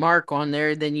and Mark on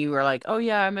there, then you are like, oh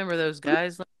yeah, I remember those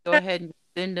guys. Let's go ahead and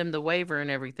send them the waiver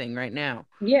and everything right now.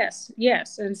 Yes.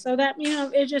 And so that,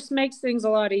 it just makes things a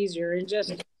lot easier. And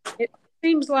it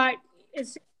seems like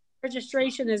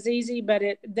registration is easy, but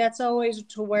that always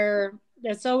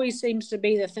seems to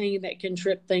be the thing that can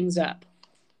trip things up.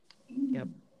 Yep.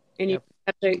 And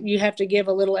you have to give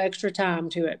a little extra time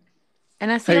to it.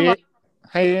 And I see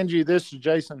Hey Angie, this is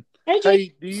Jason.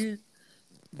 Hey,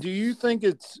 do you think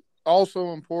it's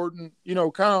also important,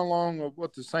 kind of along with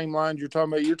what the same lines you're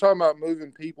talking about? You're talking about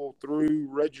moving people through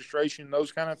registration,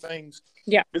 those kind of things.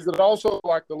 Yeah. Is it also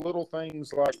like the little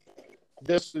things like,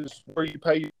 this is where you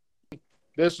pay,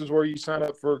 this is where you sign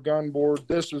up for a gun board,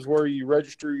 this is where you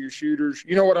register your shooters?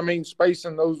 You know what I mean?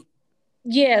 Spacing those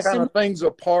kind of things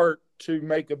apart to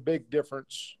make a big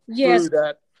difference through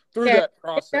that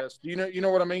process. Do you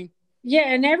know what I mean? Yeah,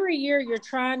 and every year you're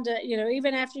trying to,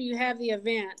 even after you have the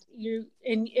event,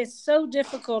 and it's so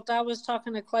difficult. I was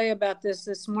talking to Clay about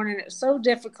this morning. It's so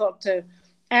difficult to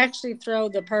actually throw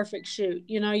the perfect shoot.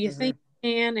 You think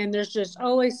you can, and there's just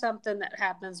always something that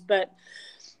happens. But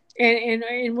and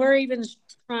we're even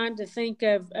trying to think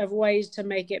of ways to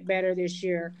make it better this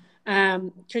year.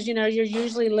 Because you're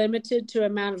usually limited to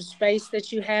amount of space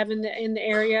that you have in the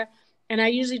area, and I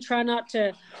usually try not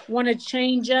to want to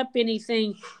change up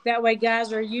anything. That way,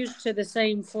 guys are used to the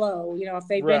same flow. If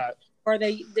they've been, or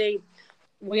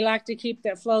we like to keep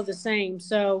that flow the same.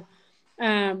 So,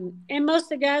 and most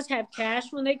of the guys have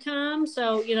cash when they come,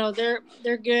 so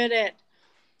they're good at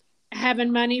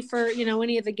having money for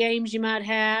any of the games you might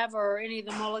have, or any of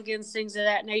the mulligans, things of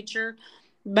that nature.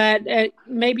 But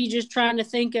maybe just trying to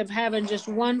think of having just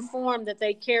one form that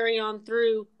they carry on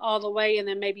through all the way, and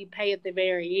then maybe pay at the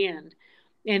very end,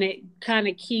 and it kind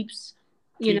of keeps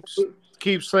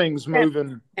things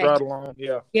moving right along.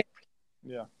 Yeah.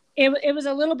 It was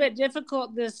a little bit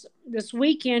difficult this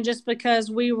weekend, just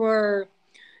because we were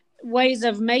ways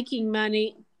of making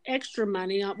money, extra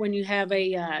money when you have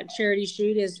a charity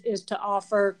shoot is to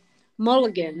offer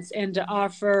mulligans, and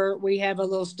we have a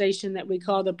little station that we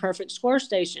call the Perfect Score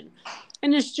Station,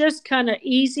 and it's just kind of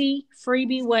easy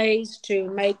freebie ways to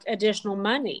make additional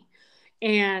money.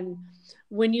 And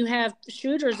when you have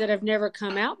shooters that have never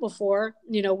come out before,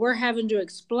 we're having to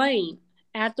explain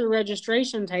at the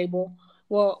registration table,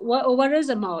 well, what is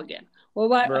a mulligan?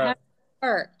 Well, how does it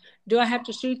work? Do I have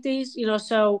to shoot these?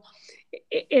 So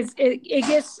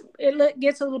it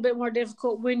gets a little bit more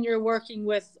difficult when you're working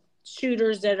with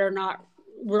shooters that are not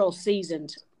real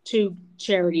seasoned to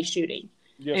charity shooting,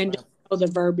 and know the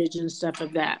verbiage and stuff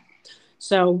of that.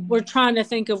 So we're trying to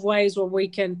think of ways where we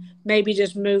can maybe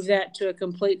just move that to a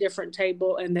complete different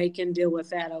table and they can deal with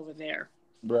that over there.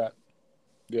 Right.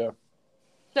 Yeah.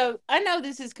 So I know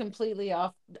this is completely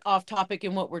off topic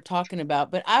in what we're talking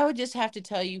about, but I would just have to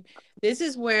tell you, this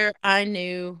is where I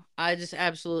knew I just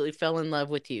absolutely fell in love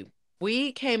with you.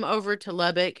 We came over to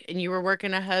Lubbock and you were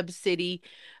working a Hub City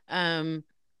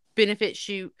benefit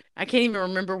shoot. I can't even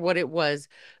remember what it was,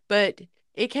 but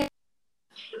it came.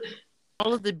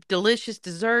 All of the delicious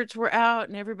desserts were out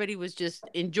and everybody was just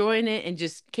enjoying it and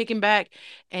just kicking back.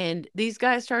 And these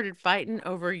guys started fighting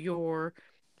over your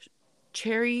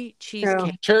cherry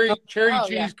cheesecake. Cherry Oh,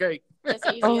 yeah. cheesecake. It's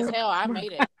easy as hell. I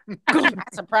made it. I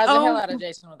surprised the hell out of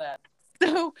Jason with that.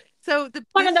 So this is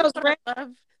what I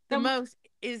love the most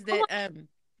is that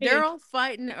they're all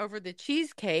fighting over the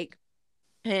cheesecake,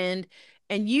 and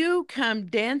you come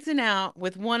dancing out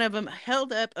with one of them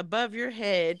held up above your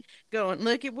head going,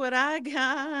 look at what I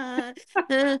got.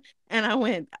 And I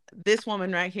went, this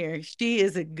woman right here, she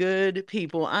is a good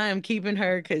people. I am keeping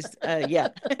her because yeah.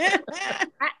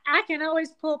 I can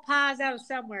always pull pies out of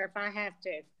somewhere if I have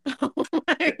Yeah.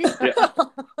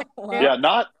 to. Yeah,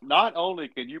 not only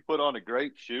can you put on a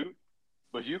great shoot,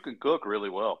 but you can cook really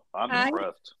well. I'm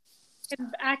impressed.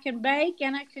 I can bake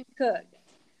and I can cook.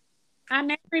 I'm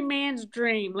every man's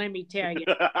dream, let me tell you.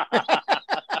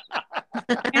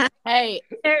 Hey,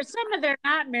 there's some of their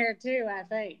nightmare too, I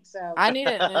think. So I need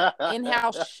an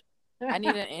in-house. I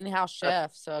need an in-house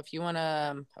chef. So if you want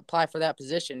to apply for that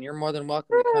position, you're more than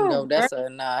welcome to come to Odessa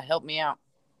and help me out.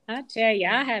 I tell you,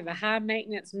 I have a high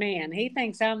maintenance man. He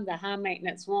thinks I'm the high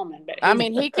maintenance woman, but I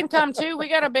mean, he can come too. We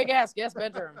got a big ass guest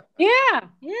bedroom. Yeah.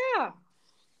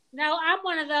 No, I'm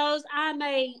one of those. I'm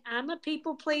a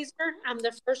people pleaser. I'm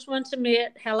the first one to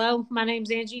admit. Hello, my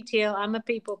name's Angie Teal. I'm a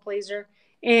people pleaser,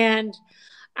 and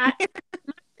my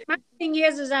thing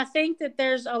is I think that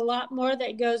there's a lot more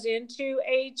that goes into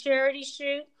a charity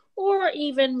shoot or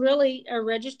even really a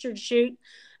registered shoot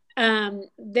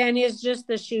than is just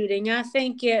the shooting. I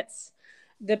think it's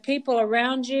the people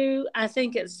around you. I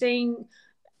think it's seeing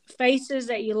faces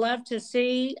that you love to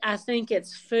see. I think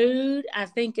it's food. I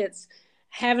think it's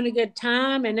having a good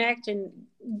time and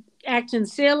acting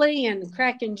silly and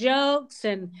cracking jokes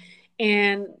and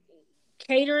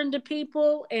catering to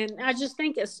people. And I just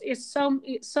think it's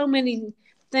so many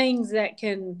things that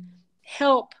can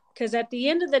help. Because at the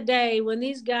end of the day, when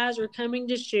these guys are coming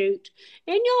to shoot,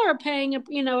 and y'all are paying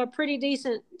a pretty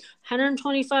decent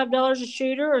 $125 a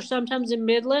shooter, or sometimes in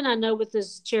Midland, I know with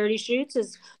this charity shoots,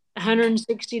 it's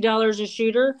 $160 a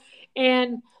shooter.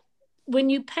 And when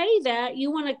you pay that,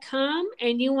 you want to come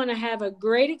and you want to have a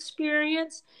great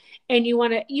experience, and you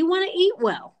want to eat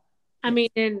well. I mean,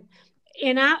 and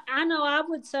I know I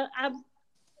would say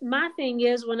my thing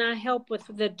is when I help with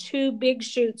the two big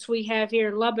shoots we have here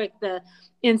in Lubbock, the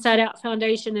Inside Out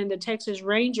Foundation and the Texas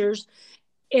Rangers,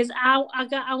 is I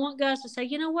want guys to say,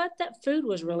 you know what, that food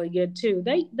was really good too.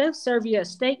 They'll serve you a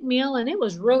steak meal and it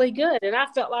was really good, and I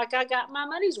felt like I got my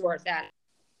money's worth out of it.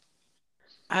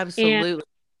 Absolutely.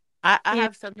 I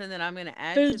have something that I'm going to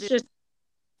add to this.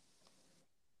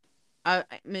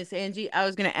 Miss Angie, I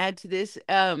was going to add to this.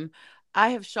 I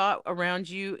have shot around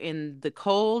you in the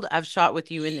cold. I've shot with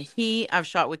you in the heat. I've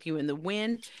shot with you in the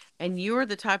wind. And you're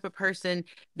the type of person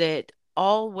that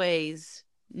always,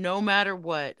 no matter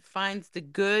what, finds the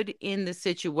good in the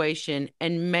situation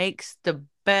and makes the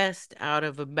best out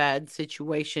of a bad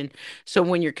situation. So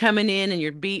when you're coming in and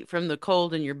you're beat from the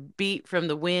cold and you're beat from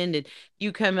the wind and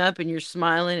you come up and you're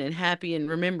smiling and happy and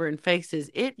remembering faces,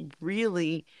 it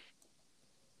really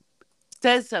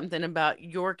says something about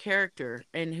your character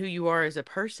and who you are as a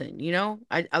person. You know,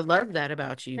 I love that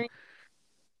about you.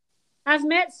 I've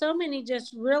met so many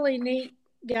just really neat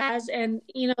guys, and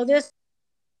this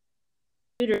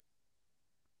is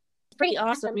pretty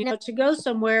awesome. To go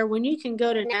somewhere when you can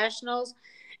go to nationals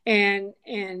and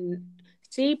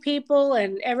see people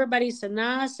and everybody's so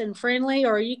nice and friendly,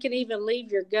 or you can even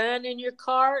leave your gun in your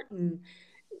cart and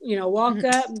walk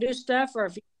up and do stuff, or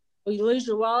if you lose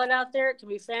your wallet out there, it can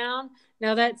be found.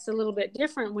 Now that's a little bit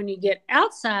different when you get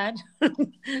outside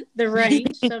the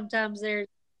range. Sometimes there's,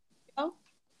 I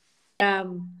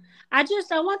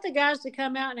want the guys to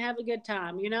come out and have a good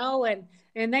time,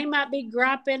 and they might be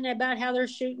griping about how they're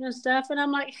shooting and stuff. And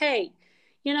I'm like, hey,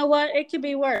 you know what? It could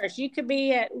be worse. You could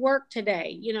be at work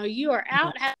today. You are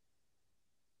out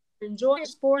enjoying a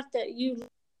sport that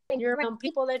you're around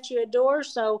people that you adore.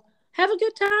 So have a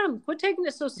good time. Quit taking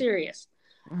it so serious.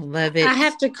 I love it. I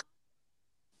have to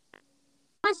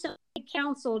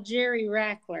counsel Jerry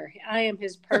Rackler. I am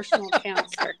his personal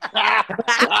counselor.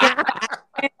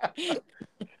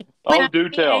 Oh, do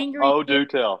tell. Oh, do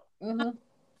tell. Mm-hmm.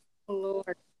 Oh,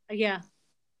 Lord. Yeah.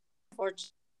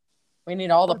 We need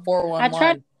all the I 411.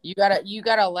 tried. You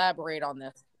gotta elaborate on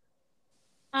this.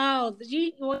 Oh,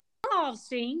 well, I've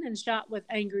seen and shot with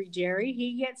Angry Jerry.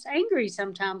 He gets angry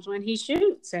sometimes when he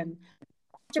shoots, and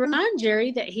to remind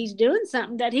Jerry that he's doing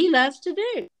something that he loves to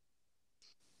do.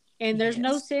 And there's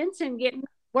no sense in getting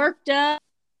worked up,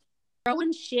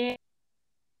 throwing shit,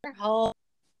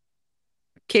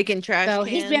 Kicking trash so cans.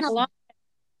 he's been a lot.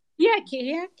 Yeah,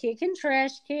 kicking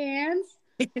trash cans.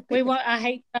 I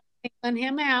hate singling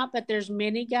him out, but there's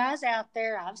many guys out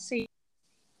there I've seen.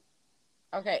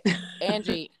 Okay,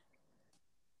 Angie.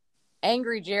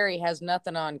 Angry Jerry has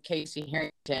nothing on Casey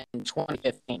Harrington in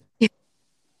 2015.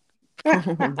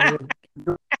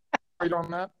 Right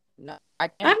on that? No, I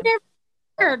can't. I've never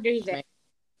heard do that.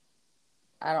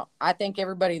 I think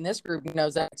everybody in this group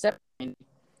knows that except me.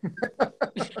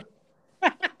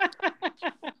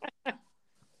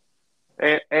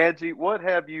 Angie, what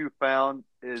have you found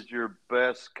is your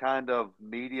best kind of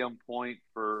medium point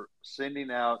for sending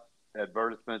out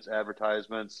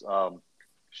advertisements,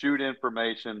 shoot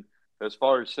information, as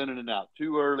far as sending it out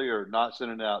too early or not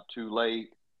sending it out too late?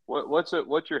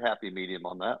 What's your happy medium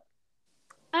on that?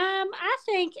 I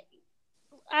think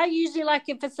I usually, like,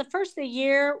 if it's the first of the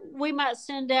year, we might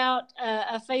send out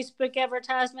a Facebook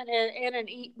advertisement and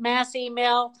mass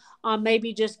email on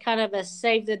maybe just kind of a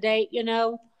save the date,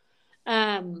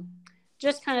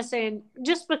 just kind of saying,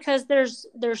 just because there's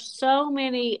so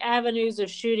many avenues of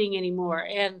shooting anymore,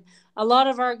 and a lot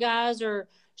of our guys are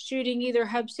shooting either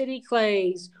Hub City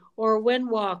Clays or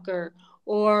Windwalker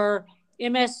or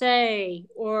MSA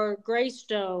or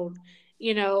Greystone,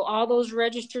 all those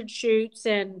registered shoots,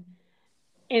 and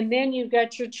then you've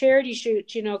got your charity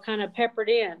shoots, kind of peppered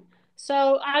in.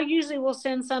 So I usually will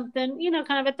send something,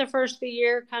 kind of at the first of the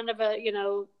year, kind of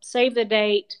save the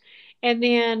date. And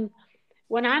then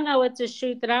when I know it's a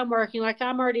shoot that I'm working, like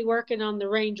I'm already working on the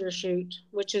Ranger shoot,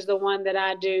 which is the one that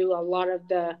I do a lot of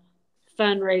the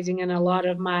fundraising and a lot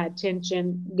of my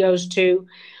attention goes to.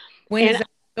 When is that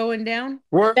going down?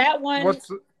 That one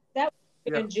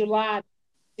in July.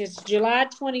 It's July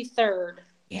 23rd.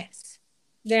 Yes.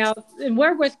 Now, and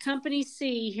we're with Company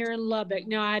C here in Lubbock.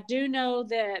 Now, I do know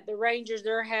that the Rangers,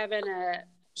 they're having a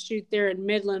shoot there in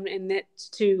Midland, and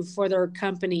that's for their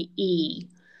Company E.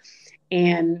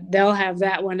 And they'll have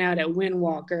that one out at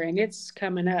Windwalker, and it's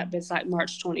coming up. It's like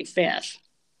March 25th.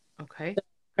 Okay. So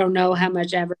I don't know how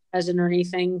much advertising or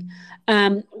anything.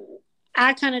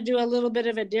 I kind of do a little bit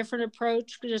of a different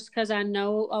approach just because I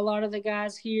know a lot of the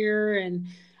guys here, and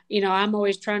I'm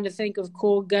always trying to think of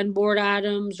cool gun board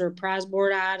items or prize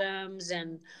board items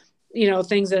and,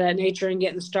 things of that nature, and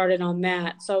getting started on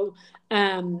that. So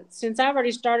since I've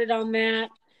already started on that,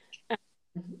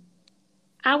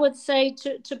 I would say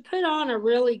to put on a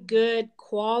really good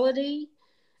quality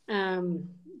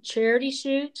charity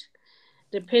shoot,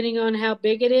 depending on how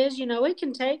big it is, it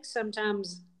can take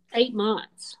sometimes 8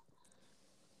 months.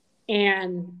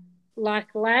 And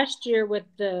like last year with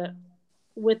the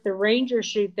Ranger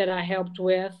shoot that I helped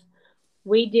with,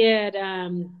 we did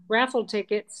raffle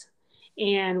tickets,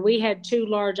 and we had 2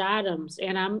 large items.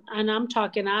 And I'm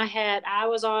talking, I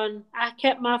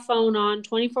kept my phone on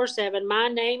 24/7. My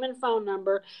name and phone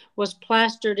number was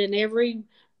plastered in every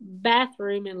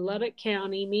bathroom in Lubbock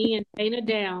County, me and Dana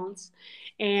Downs.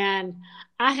 And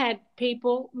I had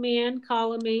men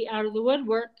calling me out of the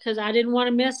woodwork because I didn't want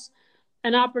to miss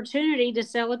an opportunity to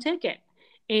sell a ticket.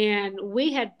 And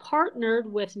we had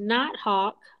partnered with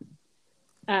Nighthawk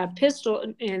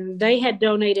pistol, and they had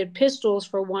donated pistols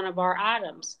for one of our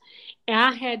items. And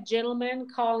I had gentlemen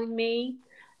calling me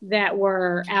that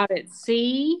were out at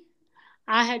sea.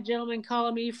 I had gentlemen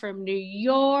calling me from New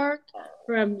York,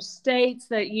 from states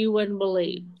that you wouldn't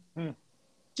believe. That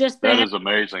is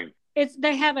amazing.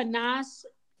 They have a nice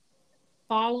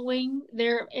following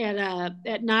there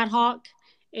at Nighthawk,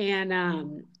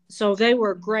 and so they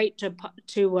were great to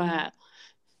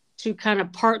kind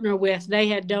of partner with. They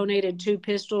had donated 2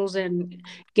 pistols and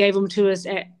gave them to us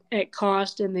at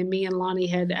cost, and then me and Lonnie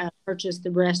had purchased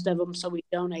the rest of them, so we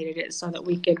donated it so that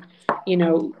we could,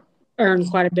 earn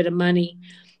quite a bit of money.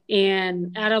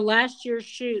 And out of last year's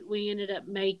shoot, we ended up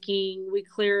we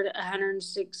cleared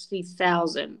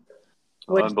 $160,000.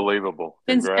 Unbelievable!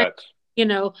 Congrats.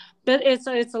 But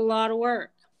it's a lot of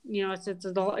work. It's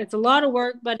a lot of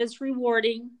work, but it's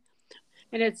rewarding.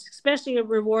 And it's especially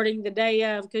rewarding the day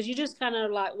of, because you just kind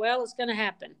of like, well, it's going to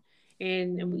happen.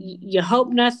 And you hope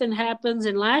nothing happens.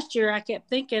 And last year I kept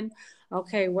thinking,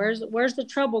 okay, where's the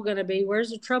trouble going to be?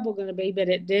 Where's the trouble going to be? But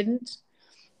it didn't.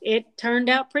 It turned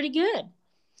out pretty good.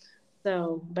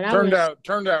 So, but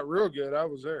turned out real good. I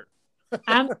was there.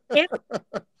 I'm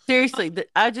Seriously,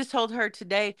 I just told her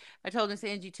today. I told Miss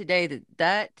Angie today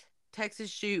that Texas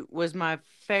shoot was my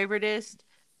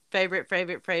favorite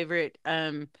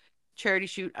charity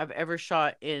shoot I've ever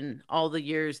shot in all the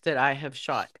years that I have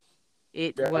shot.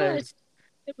 It Yeah. was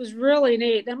it was really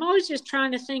neat. I'm always just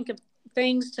trying to think of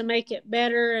things to make it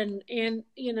better, and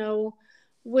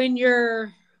when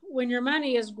your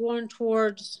money is going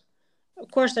towards, of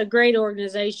course, a great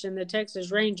organization, the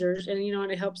Texas Rangers, and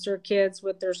it helps their kids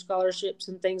with their scholarships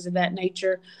and things of that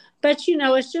nature. But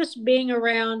it's just being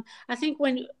around. I think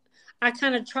when I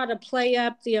kind of try to play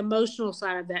up the emotional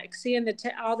side of that, seeing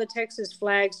all the Texas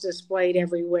flags displayed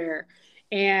everywhere,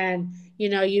 and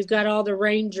you've got all the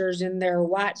Rangers in their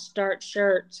white start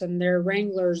shirts and their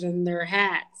Wranglers and their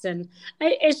hats, and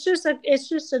it's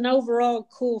just an overall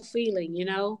cool feeling.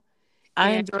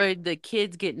 I And enjoyed the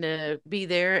kids getting to be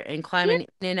there and yeah, climbing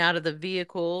in and out of the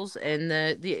vehicles, and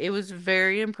it was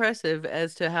very impressive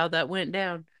as to how that went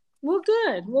down. well,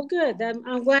 good.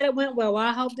 I'm glad it went well.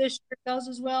 I hope this year goes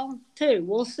as well too.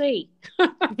 We'll see.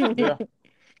 Yeah.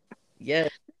 Yeah.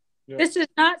 Yeah. This is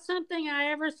not something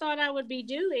I ever thought I would be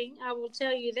doing. I will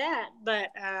tell you that, but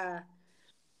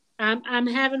I'm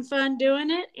having fun doing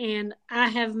it, and I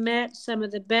have met some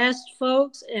of the best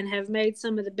folks and have made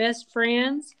some of the best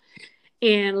friends.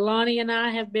 And Lonnie and I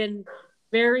have been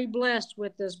very blessed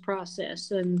with this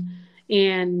process, and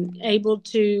able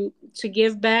to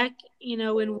give back,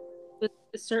 in with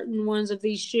certain ones of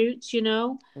these shoots,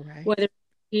 Right. whether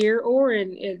here or at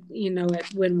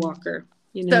Windwalker.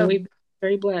 So We've been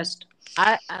very blessed.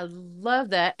 I love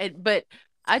that, but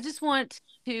I just want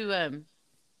to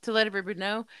let everybody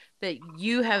know that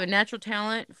you have a natural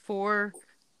talent for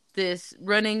this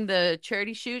running the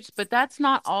charity shoots, but that's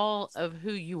not all of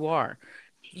who you are.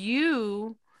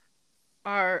 You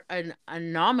are an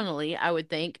anomaly, I would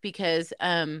think, because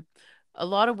a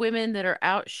lot of women that are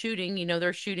out shooting,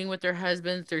 they're shooting with their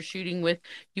husbands, they're shooting with,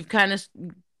 you've kind of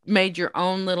made your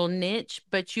own little niche,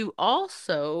 but you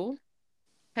also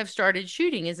have started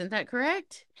shooting, isn't that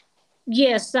correct?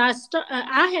 Yes, I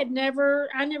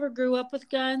never grew up with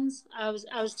guns. I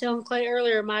was telling Clay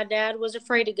earlier, my dad was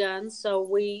afraid of guns, so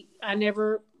I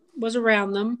never was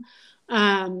around them.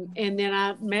 And then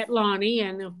I met Lonnie,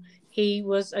 and he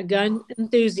was a gun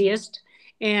enthusiast.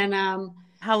 And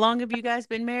How long have you guys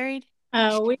been married?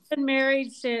 we've been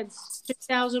married since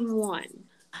 2001.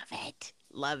 Love it.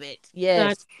 Love it. So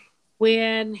Yes.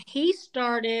 when he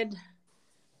started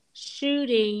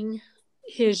shooting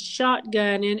his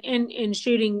shotgun and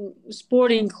shooting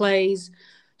sporting clays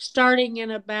starting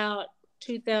in about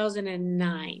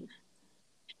 2009.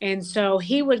 And so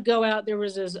he would go out. There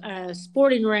was a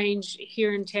sporting range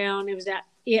here in town. It was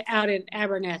out in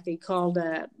Abernathy called,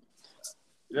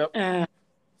 Yep.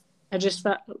 I just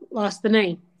lost the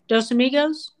name. Dos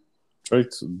Amigos?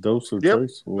 Dose or Yep.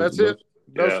 Trace? That's it.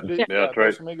 Yeah. Yeah,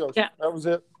 Trace. Dos Amigos. Yeah. That was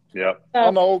it. Yeah.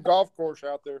 On the old golf course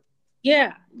out there.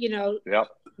 Yeah, Yeah.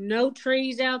 no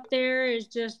trees out there. It's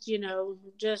just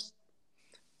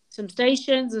some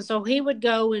stations. And so he would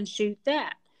go and shoot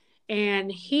that.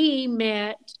 And he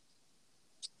met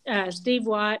Steve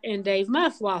White and Dave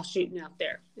Muff while shooting out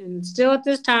there. And still at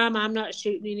this time, I'm not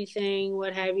shooting anything,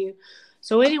 what have you.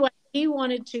 So anyway, he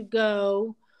wanted to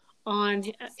go on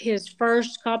his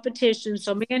first competition.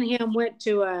 So me and him went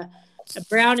to a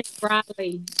Browning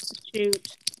Riley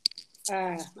shoot.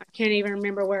 I can't even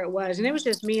remember where it was. And it was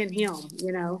just me and him.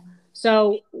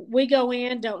 So we go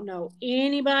in, don't know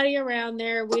anybody around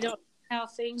there. We don't know how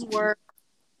things work.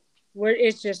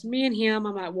 It's just me and him.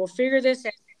 I'm like, we'll figure this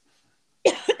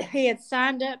out. He had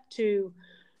signed up to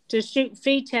shoot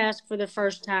Fee Task for the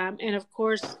first time, and of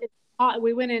course, it's hot.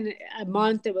 We went in a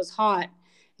month. It was hot.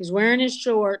 He's wearing his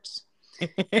shorts,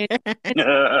 and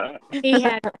he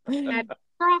had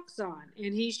Crocs on,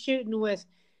 and he's shooting with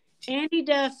Andy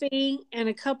Duffy and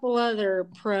a couple other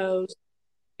pros.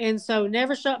 And so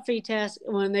never shot Fee Task.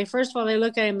 When they first of all they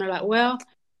look at him, they're like, "Well,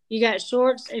 you got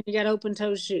shorts and you got open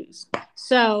toe shoes."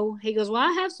 So he goes, "Well,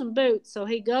 I have some boots." So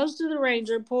he goes to the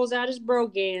Ranger, pulls out his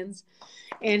brogans,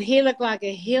 and he looked like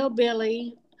a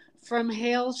hillbilly from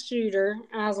Hell Shooter.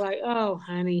 I was like, "Oh,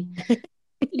 honey,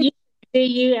 you see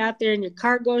you out there in your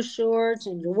cargo shorts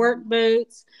and your work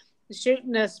boots,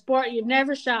 shooting a sport you've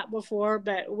never shot before."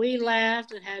 But we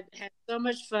laughed and had so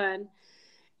much fun.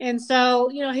 And so,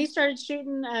 he started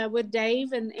shooting with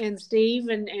Dave and Steve,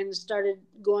 and started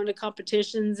going to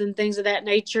competitions and things of that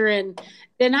nature. And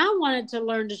then I wanted to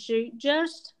learn to shoot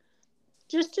just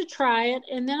to try it.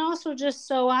 And then also just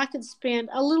so I could spend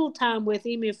a little time with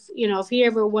him if he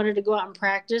ever wanted to go out and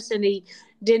practice and he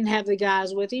didn't have the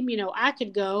guys with him, I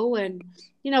could go and,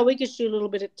 we could shoot a little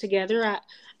bit together.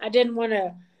 I didn't want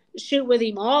shoot with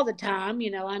him all the time.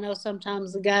 I know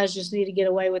sometimes the guys just need to get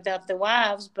away without their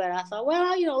wives, but I thought,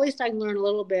 well, at least I can learn a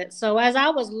little bit. So as I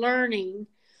was learning,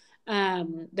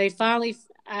 they finally,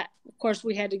 of course,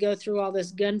 we had to go through all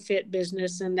this gun fit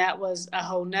business, and that was a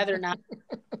whole nother night.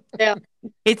 So,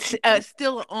 It's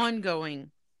still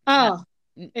ongoing. oh,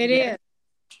 it Yeah. is.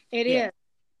 It Yeah. is.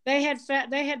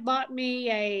 They had bought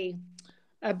me a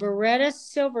Beretta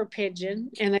Silver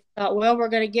Pigeon, and they thought, well, we're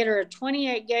going to get her a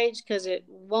 28 gauge because it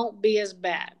won't be as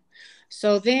bad.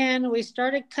 So then we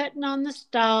started cutting on the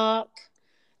stock,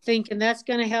 thinking that's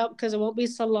going to help because it won't be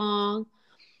so long.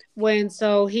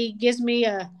 So he gives me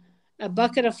a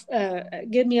bucket of,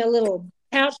 give me a little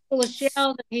pouch full of shells,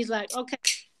 and he's like, okay,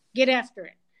 get after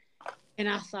it. And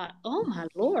I thought, oh my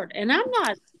Lord. And I'm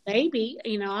not a baby,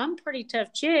 I'm a pretty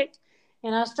tough chick.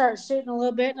 And I started shooting a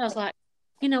little bit, and I was like,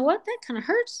 you know what? That kind of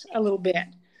hurts a little bit.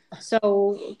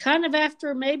 So kind of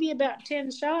after maybe about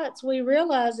 10 shots, we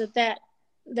realized that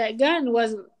gun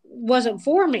wasn't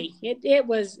for me. It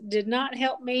did not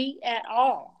help me at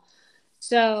all.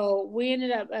 So we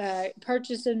ended up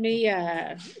purchasing me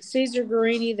a Caesar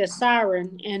Guarini, the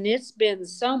Siren, and it's been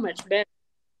so much better.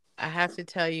 I have to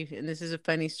tell you, and this is a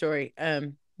funny story.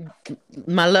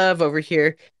 My love over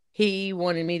here, he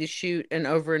wanted me to shoot an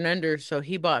over and under, so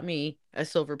he bought me a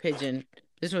Silver Pigeon.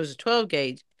 This was a 12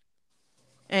 gauge,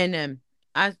 and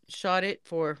I shot it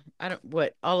for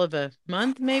all of a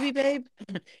month, maybe, babe.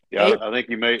 Yeah, I think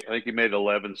you made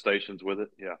 11 stations with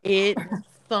it. Yeah. It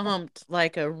thumped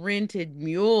like a rented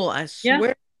mule. I Yeah.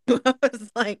 swear. I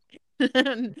was like,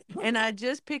 and I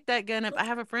just picked that gun up. I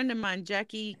have a friend of mine,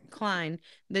 Jackie Klein,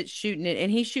 that's shooting it,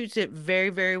 and he shoots it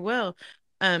very, very well.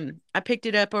 I picked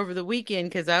it up over the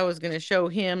weekend because I was going to show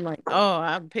him, like, oh,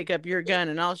 I'll pick up your gun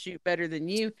and I'll shoot better than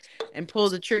you, and pull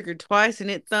the trigger twice,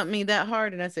 and it thumped me that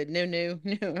hard. And I said, no, no,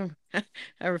 no.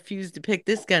 I refuse to pick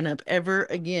this gun up ever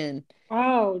again.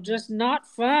 Oh, just not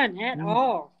fun at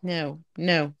all. No,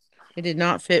 no. It did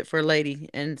not fit for a lady.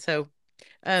 And so,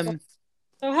 So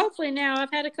hopefully now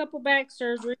I've had a couple back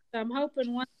surgeries. I'm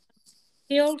hoping once I'm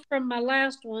healed from my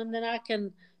last one, then I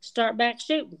can start back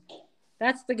shooting.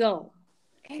 That's the goal.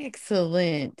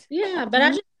 excellent. Yeah, but I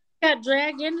just got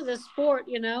dragged into the sport,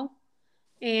 and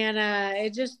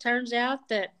it just turns out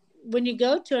that when you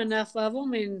go to enough of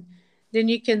them, and then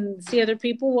you can see other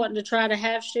people wanting to try to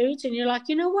have shoots, and you're like,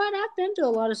 you know what? I've been to a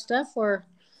lot of stuff where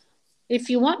if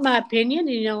you want my opinion,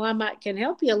 I might can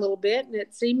help you a little bit, and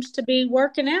it seems to be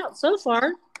working out so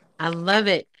far. I love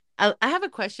it. I have a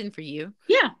question for you.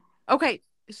 Yeah. Okay.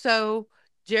 So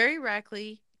Jerry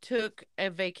Rackley took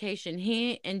a vacation.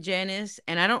 He and Janice,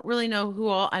 and I don't really know who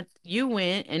all you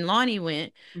went and Lonnie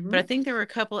went, but I think there were a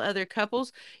couple other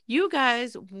couples. You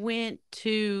guys went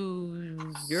to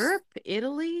Europe,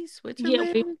 Italy, Switzerland?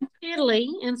 Yeah, we went to Italy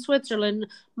and Switzerland.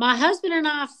 My husband and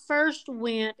I first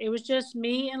went. It was just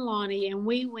me and Lonnie, and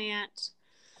we went.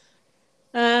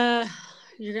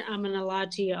 I'm gonna lie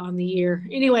to you on the year.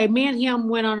 Anyway, me and him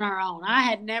went on our own. I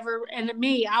had never, and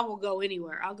me, I will go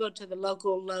anywhere. I'll go to the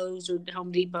local Lowe's or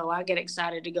Home Depot. I get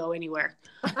excited to go anywhere.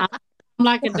 I'm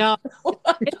like a dog. Load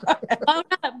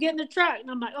up, get in the truck,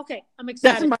 and I'm like, okay, I'm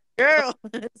excited. That's my girl.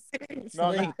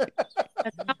 Seriously.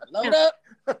 Load up.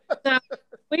 So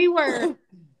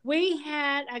we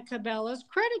had a Cabela's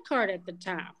credit card at the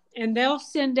time, and they'll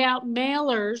send out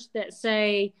mailers that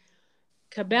say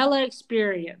Cabela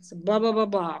Experience, blah, blah, blah,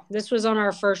 blah. This was on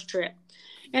our first trip.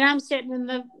 And I'm sitting in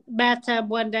the bathtub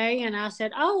one day, and I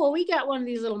said, oh, well, we got one of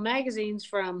these little magazines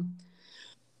from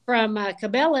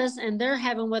Cabela's, and they're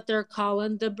having what they're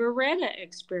calling the Beretta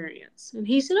Experience. And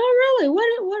he said, oh, really?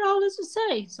 What all does it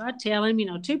say? So I tell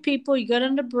him, two people, you go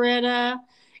down to Beretta,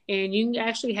 and you can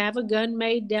actually have a gun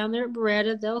made down there at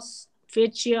Beretta. They'll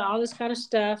fit you, all this kind of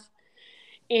stuff.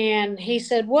 And he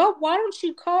said, well, why don't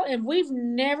you call? And we've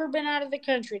never been out of the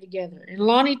country together. And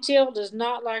Lonnie Teal does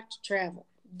not like to travel.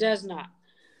 Does not.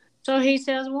 So he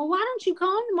says, well, why don't you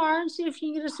call him tomorrow and see if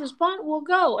you can get us a spot? We'll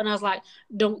go. And I was like,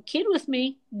 don't kid with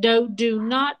me. Do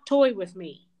not toy with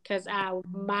me. Because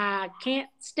I can't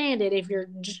stand it if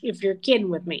you're kidding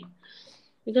with me.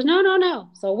 He goes, no.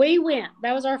 So we went.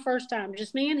 That was our first time.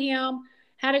 Just me and him.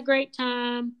 Had a great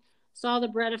time. Saw the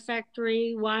Beretta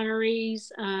factory,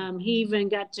 wineries. He even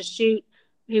got to shoot.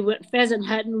 He went pheasant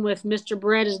hunting with Mr.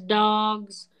 Beretta's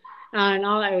dogs, and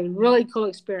all that. A really cool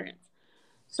experience.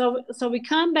 So we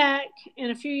come back,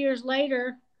 and a few years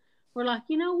later, we're like,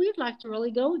 we'd like to really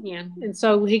go again. And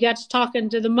so he got to talking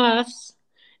to the Muffs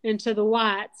and to the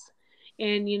Whites,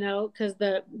 and because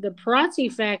the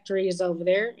Perazzi factory is over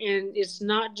there, and it's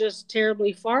not just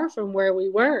terribly far from where we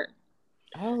were.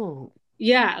 Oh.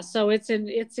 Yeah, so it's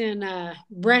in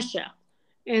Brescia,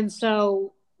 and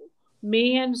so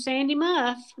me and Sandy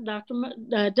Muff,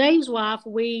 Dave's wife,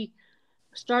 we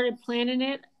started planning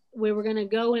it. We were going to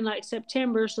go in like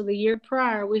September, so the year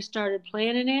prior we started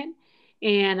planning it,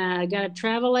 and I got a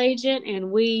travel agent,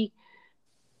 and we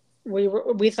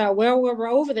thought, well, we're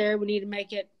over there, we need to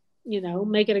make it,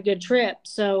 make it a good trip.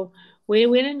 So we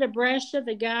went into Brescia.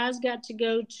 The guys got to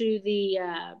go to the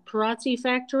Perazzi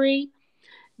factory.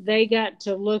 They got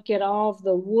to look at all of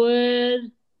the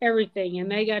wood, everything, and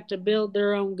they got to build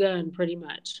their own gun pretty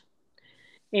much.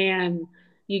 And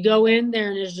you go in there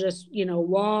and there's just,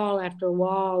 wall after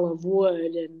wall of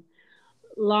wood. And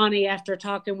Lonnie, after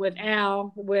talking with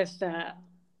Al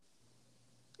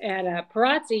at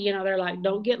Perazzi, they're like,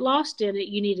 don't get lost in it.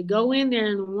 You need to go in there,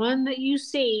 and the one that you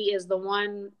see is the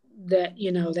one that,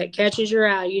 that catches your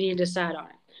eye. You need to decide on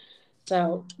it.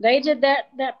 So they did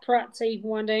that Perazzi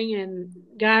one day and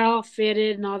got all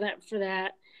fitted and all that for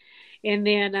that. And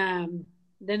then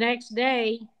the next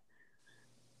day,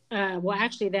 well,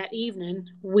 actually that evening,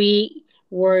 we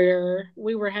were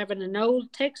having an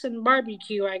old Texan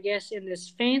barbecue, I guess, in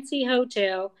this fancy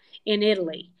hotel in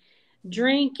Italy,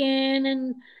 drinking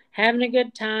and having a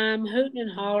good time, hooting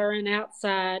and hollering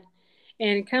outside.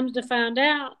 And it comes to find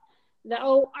out, the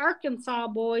old Arkansas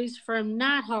boys from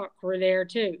Nighthawk were there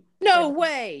too. No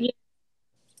way. Yeah.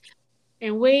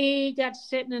 And we got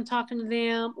sitting and talking to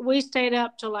them. We stayed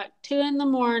up till like 2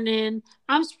 a.m.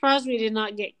 I'm surprised we did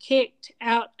not get kicked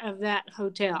out of that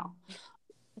hotel.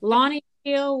 Lonnie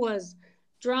Teal was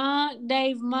drunk.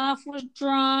 Dave Muff was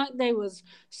drunk. They was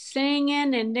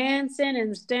singing and dancing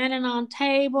and standing on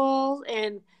tables.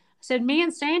 And I said, me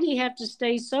and Sandy have to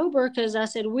stay sober, because I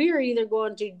said, we are either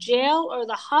going to jail or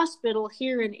the hospital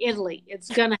here in Italy.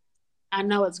 I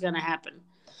know it's going to happen.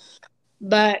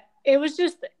 But it was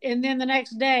just, and then the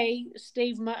next day,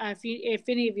 Steve, if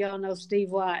any of y'all know Steve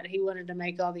White, he wanted to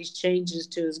make all these changes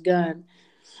to his gun.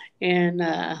 And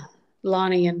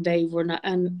Lonnie and Dave were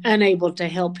unable to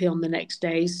help him the next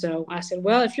day. So I said,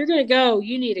 well, if you're going to go,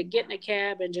 you need to get in a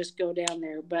cab and just go down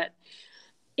there. But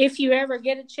if you ever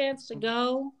get a chance to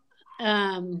go,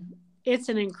 it's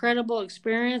an incredible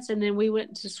experience. And then we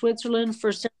went to Switzerland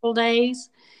for several days,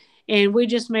 and we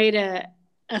just made a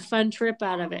fun trip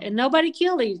out of it. And nobody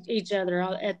killed each other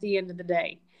at the end of the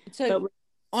day. So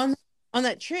on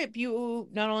that trip, you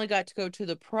not only got to go to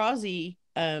the Perazzi,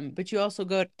 but you also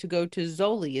got to go to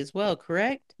Zoli as well,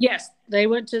 correct? Yes, they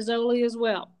went to Zoli as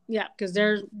well. Yeah, because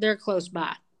they're close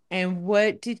by. And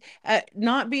what did,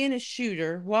 not being a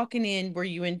shooter, walking in, were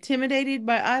you intimidated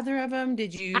by either of them?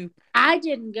 Did you? I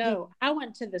didn't go. I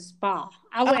went to the spa.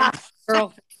 I went with my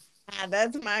girlfriend.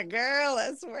 That's my girl.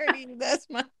 I swear to you, that's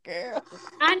my girl.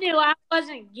 I knew I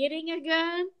wasn't getting a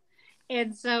gun,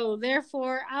 and so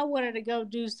therefore I wanted to go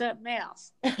do something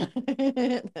else.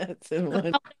 That's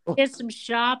wonderful. Did some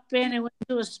shopping and went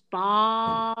to a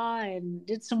spa and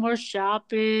did some more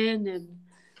shopping.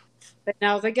 But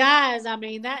no, the guys, I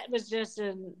mean, that was just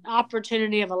an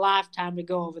opportunity of a lifetime to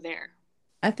go over there.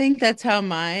 I think that's how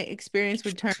my experience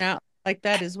would turn out like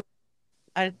that as well.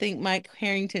 I think Mike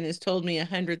Harrington has told me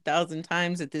 100,000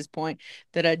 times at this point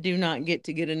that I do not get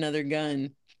to get another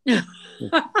gun. Which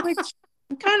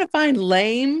I kind of find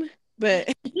lame, but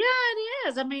yeah, it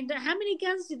is. I mean, how many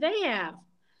guns do they have?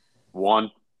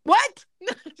 One. What?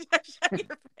 Shut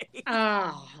your face.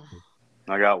 Oh.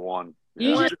 I got one.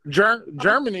 Yeah.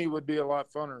 Germany would be a lot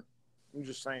funner. I'm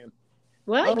just saying.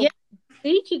 Well, yeah,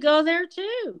 you could go there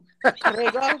too. There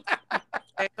you go.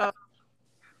 I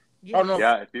don't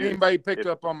know if anybody picked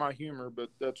up on my humor, but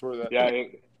that's where that. Yeah,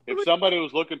 if somebody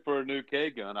was looking for a new K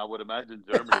gun, I would imagine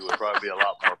Germany would probably be a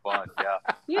lot more fun.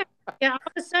 Yeah. Yeah. All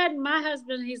of a sudden, my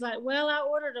husband, he's like, "Well, I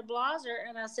ordered a blazer,"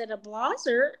 and I said, "A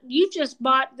blazer? You just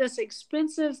bought this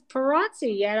expensive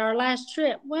Perazzi at our last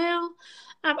trip." Well,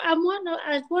 I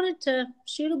wanted to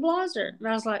shoot a blazer, and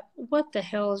I was like, "What the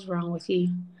hell is wrong with you?"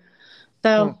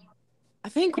 So, I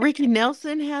think Ricky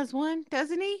Nelson has one,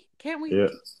 doesn't he? Can't we? Yeah.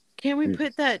 Can we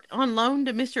put that on loan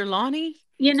to Mr. Lonnie?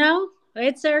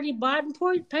 It's already bought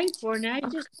and paid for. Now you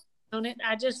just own it.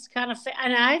 I just kind of,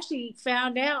 and I actually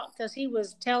found out because he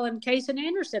was telling Case and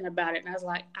Anderson about it, and I was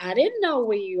like, I didn't know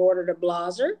we ordered a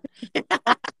blazer. Hey,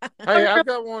 I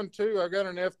got one too. I got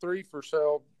an F3 for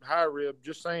sale, high rib.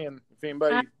 Just saying, if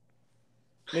anybody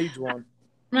needs one.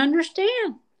 I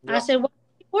understand. Yep. I said, "Well,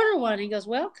 you order one." He goes,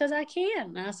 "Well, because I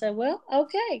can." And I said, "Well,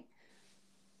 okay."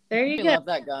 There you go. Love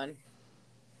that gun.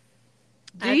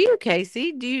 Do you,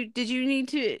 Casey? Did you need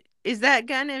to? Is that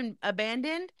gun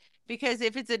abandoned? Because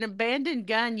if it's an abandoned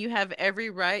gun, you have every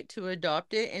right to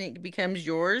adopt it, and it becomes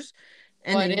yours.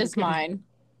 And well, it is mine.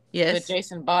 Yes, but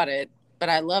Jason bought it. But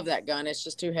I love that gun. It's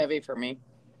just too heavy for me.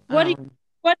 What?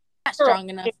 Not strong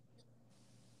enough.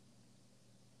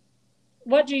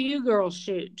 What do you girls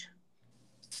shoot?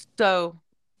 So,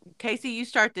 Casey, you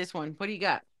start this one. What do you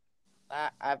got?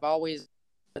 I've always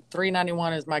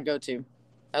 391 is my go-to.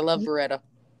 I love Beretta.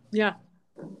 Yeah.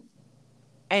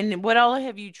 And what all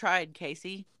have you tried,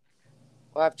 Casey?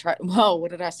 Well, I've tried. Whoa,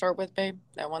 what did I start with, babe?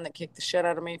 That one that kicked the shit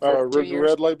out of me for 2 years.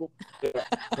 Red Label. Yeah.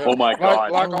 Oh my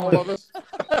God! Like all of us.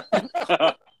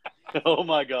 Oh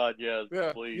my God! Yes,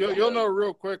 yeah. please. You'll know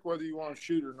real quick whether you want to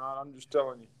shoot or not. I'm just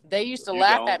telling you. They used to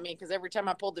laugh at me because every time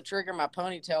I pulled the trigger, my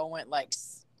ponytail went like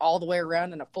all the way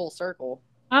around in a full circle.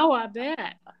 Oh, I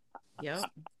bet. Yep.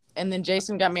 And then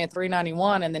Jason got me a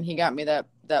 391, and then he got me that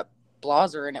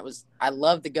Blazer, and I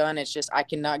love the gun. It's just I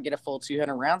cannot get a full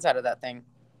 200 rounds out of that thing.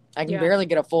 I can barely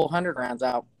get a full 100 rounds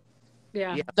out.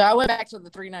 Yeah. So I went back to the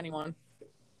 391.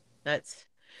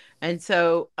 And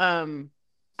so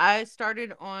I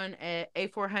started on a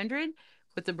 400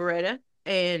 with the Beretta,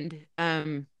 and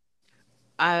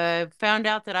I found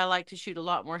out that I like to shoot a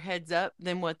lot more heads up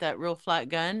than what that real flat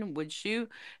gun would shoot.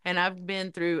 And I've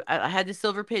been through, I had the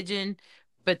Silver Pigeon,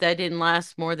 but that didn't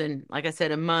last more than, like I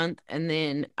said, a month. And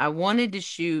then I wanted to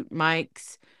shoot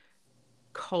Mike's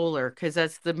Kohler because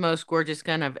that's the most gorgeous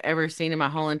gun I've ever seen in my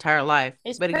whole entire life.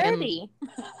 It's but pretty.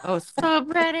 Oh, so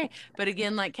pretty. But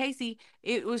again, like Casey,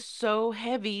 it was so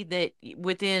heavy that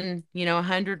within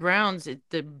 100 rounds,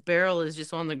 the barrel is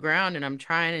just on the ground, and I'm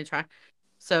trying and trying.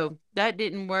 So that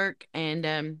didn't work.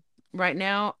 And right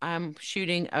now I'm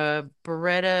shooting a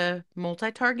Beretta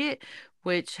multi-target,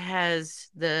 which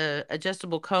has the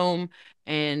adjustable comb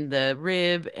and the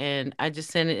rib, and I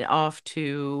just sent it off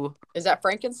to. Is that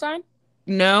Frankenstein?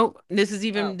 No, this is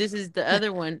the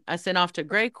other one I sent off to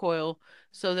Gray Coil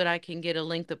so that I can get a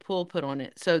length of pull put on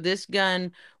it. So this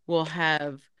gun will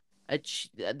have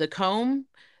the comb,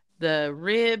 the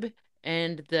rib,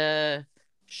 and the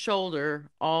shoulder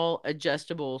all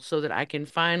adjustable so that I can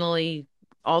finally,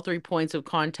 all 3 points of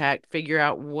contact, figure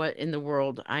out what in the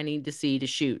world I need to see to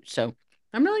shoot. So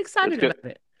I'm really excited about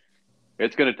it.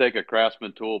 It's going to take a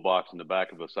Craftsman toolbox in the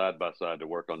back of a side-by-side to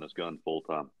work on this gun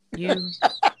full-time.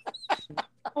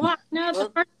 Well, no,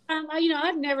 the first time,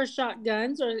 I've never shot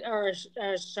guns or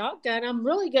a shotgun. I'm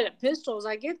really good at pistols.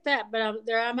 I get that, but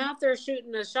I'm out there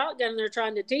shooting a shotgun. And they're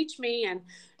trying to teach me, and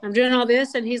I'm doing all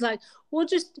this. And he's like, "Well,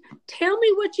 just tell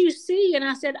me what you see." And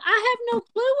I said, "I have no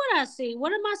clue what I see.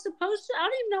 What am I supposed to? I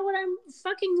don't even know what I'm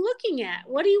fucking looking at.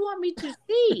 What do you want me to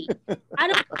see? I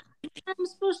don't know what I'm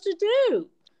supposed to do."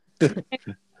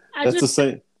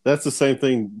 That's the same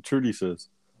thing Trudy says.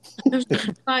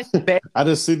 Like, I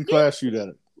just see the class shoot at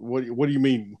it. What do you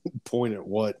mean point at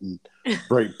what and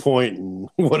break point and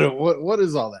what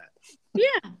is all that?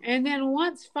 Yeah, and then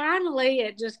once finally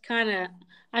it just kind of,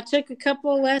 I took a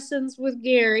couple of lessons with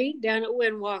Gary down at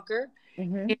Windwalker,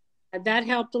 and that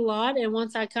helped a lot. And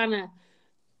once I kind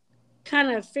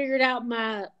of figured out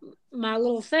my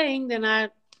little thing, then I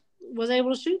was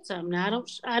able to shoot some. Now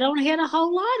I don't hit a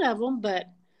whole lot of them, but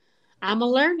I'm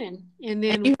learning. And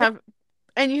then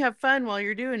you have fun while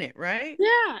you're doing it, right?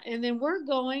 Yeah, and then we're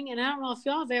going, and I don't know if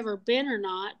y'all have ever been or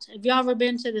not. Have y'all ever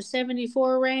been to the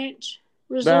 74 Ranch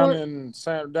Resort?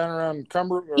 Down around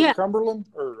Cumberland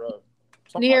or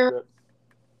something near, like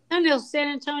that. I know San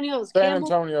Antonio. San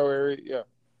Antonio area, yeah.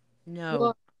 No.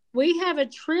 Well, we have a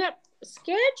trip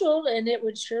scheduled, and it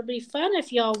would sure be fun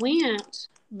if y'all went.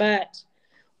 But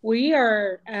we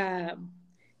are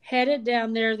headed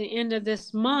down there the end of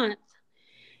this month.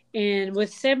 And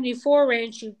with 74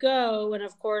 Ranch, you go, and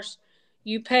of course,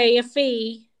 you pay a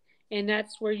fee, and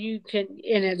that's where you can,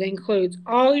 and it includes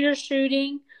all your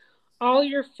shooting, all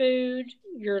your food,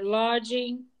 your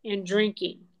lodging, and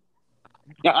drinking.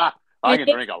 I can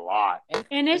drink a lot.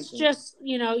 And it's just,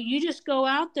 you just go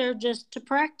out there just to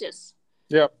practice.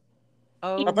 Yep.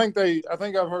 Oh. I think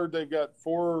I've heard they've got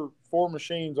four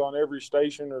machines on every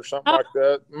station or something like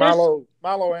that. Milo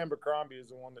Abercrombie is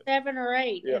the one that 7 or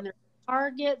 8, yeah. And they're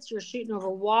targets. You're shooting over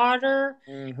water.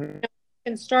 Mm-hmm. You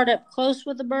can start up close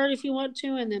with the bird if you want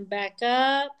to, and then back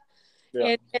up.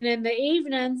 Yeah. And in the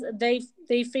evenings, they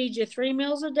feed you 3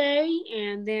 meals a day,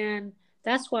 and then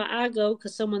that's why I go,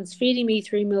 because someone's feeding me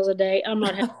 3 meals a day. I'm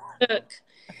not having to cook,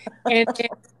 and then,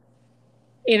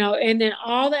 and then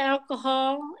all the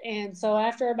alcohol. And so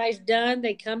after everybody's done,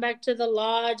 they come back to the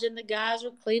lodge, and the guys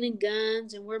are cleaning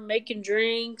guns, and we're making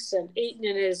drinks and eating,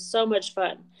 and it is so much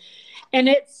fun. And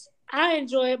I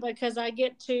enjoy it because I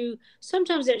get to,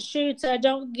 sometimes at shoots, I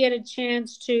don't get a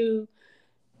chance to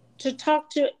talk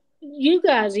to you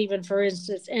guys, even, for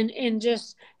instance, and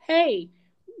just, hey,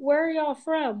 where are y'all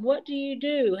from? What do you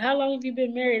do? How long have you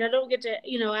been married? I don't get to,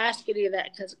 ask any of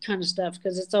that kind of stuff,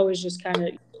 because it's always just kind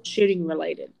of shooting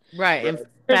related. Right. And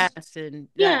fast. And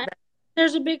there's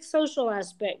there's a big social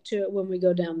aspect to it when we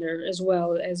go down there, as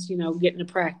well as, getting to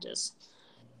practice.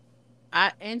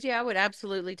 Angie, I would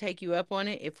absolutely take you up on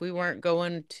it if we weren't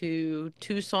going to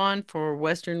Tucson for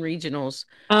Western Regionals.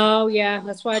 Oh, yeah.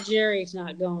 That's why Jerry's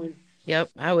not going.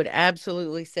 Yep. I would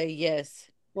absolutely say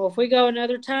yes. Well, if we go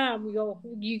another time,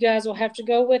 you guys will have to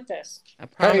go with us. I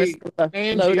promise. Hey,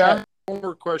 Angie, I have one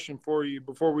more question for you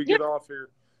before we get off here.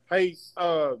 Hey,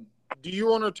 do you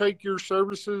want to take your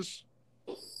services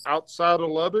outside of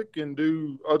Lubbock and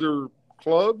do other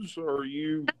clubs, or are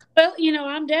you? Well,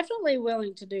 I'm definitely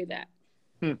willing to do that.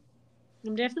 I'm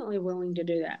definitely willing to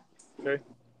do that. Okay.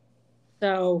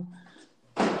 So,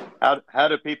 how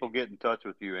do people get in touch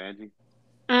with you, Angie?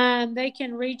 They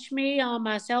can reach me on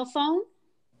my cell phone,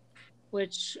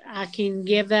 which I can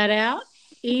give that out.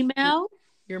 Email.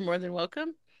 You're more than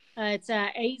welcome. It's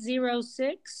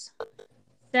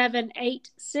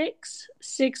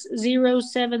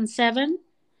 806-786-6077.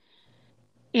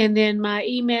 And then my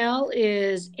email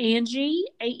is Angie,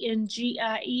 ANGIE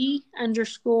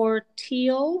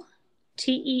 _Teal,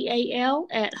 TEAL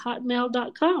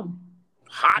 @hotmail.com.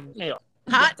 Hotmail.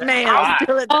 Hotmail.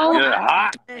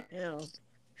 Hot.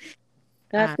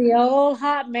 That's the old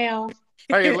Hotmail.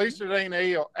 Hey, at least it ain't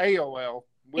AOL.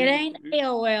 It ain't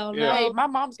AOL. Yeah. No. Hey, my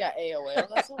mom's got AOL.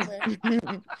 That's okay.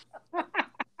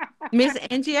 Miss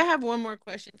Angie, I have one more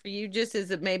question for you, just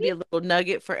as maybe a little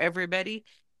nugget for everybody.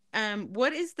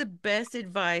 What is the best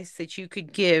advice that you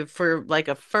could give for like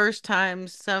a first time,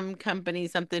 some company,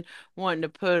 something wanting to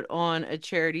put on a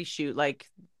charity shoot? Like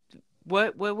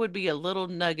what would be a little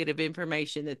nugget of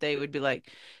information that they would be like,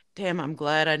 damn, I'm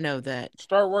glad I know that.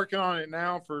 Start working on it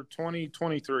now for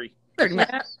 2023. Pretty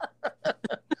much.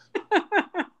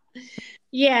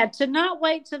 Yeah, to not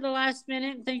wait to the last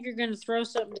minute and think you're going to throw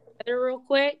something together real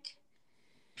quick.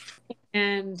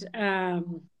 And,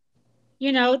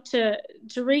 to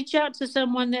reach out to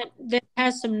someone that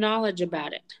has some knowledge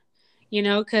about it,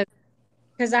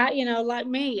 because I, like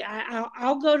me,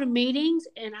 I'll go to meetings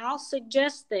and I'll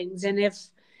suggest things. And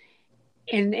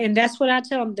and that's what I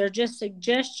tell them. They're just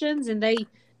suggestions, and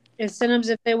sometimes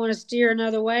if they want to steer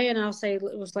another way, and I'll say,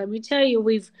 let me tell you,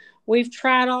 we've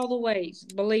tried all the ways.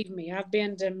 Believe me, I've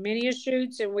been to many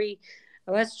shoots, and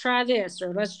let's try this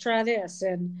or let's try this,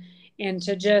 and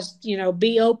to just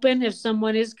be open. If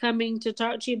someone is coming to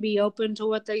talk to you, be open to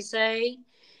what they say,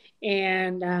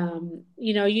 and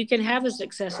you can have a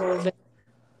successful event,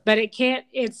 but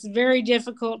it's very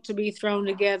difficult to be thrown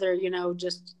together,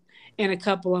 just in a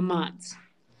couple of months,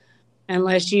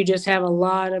 unless you just have a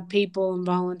lot of people and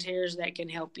volunteers that can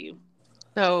help you.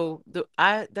 So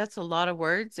that's a lot of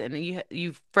words, and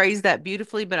you phrased that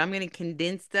beautifully, but I'm going to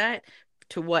condense that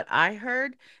to what I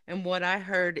heard. And what I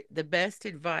heard, the best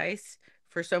advice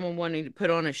for someone wanting to put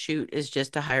on a shoot is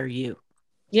just to hire you.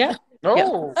 Yep.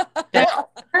 No. That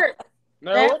works.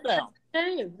 Narrow it down.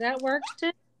 That works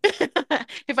too.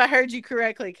 If I heard you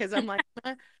correctly, because I'm like,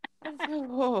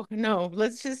 oh no,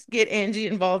 let's just get Angie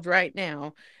involved right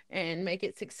now and make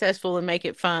it successful and make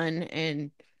it fun.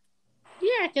 And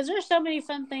yeah, because there's so many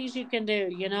fun things you can do,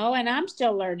 and I'm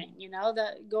still learning,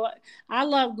 I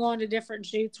love going to different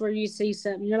shoots where you see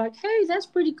something, you're like, hey, that's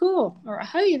pretty cool. Or,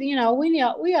 hey, we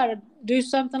ought to do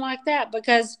something like that,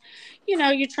 because,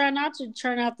 you try not to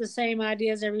turn out the same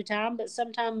ideas every time, but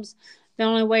sometimes the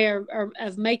only way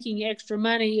of making extra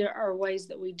money are ways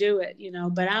that we do it,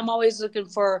 but I'm always looking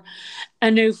for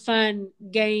a new fun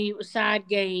side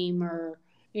game, or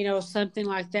something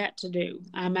like that to do.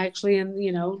 I'm actually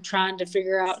trying to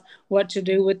figure out what to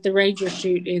do with the Ranger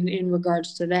shoot in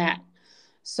regards to that.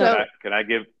 So can I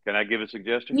give a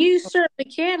suggestion? You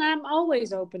certainly can. I'm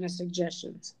always open to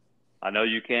suggestions. I know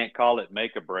you can't call it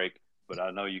make a break, but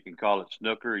I know you can call it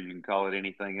snooker. You can call it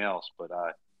anything else. But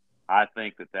I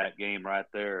think that game right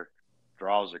there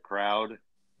draws a crowd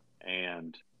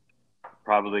and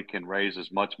probably can raise as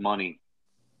much money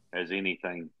as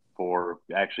anything for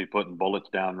actually putting bullets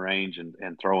down range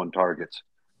and throwing targets.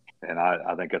 And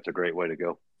I think that's a great way to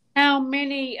go. How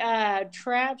many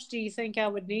traps do you think I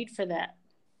would need for that?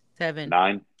 7.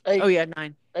 9. 8. Oh yeah,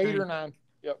 9. 8 or 9.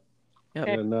 Yep.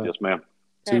 And, yes, ma'am.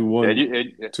 2 ones,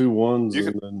 Yeah, 2 ones,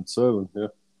 and then 7. Yeah.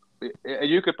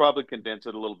 You could probably condense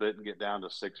it a little bit and get down to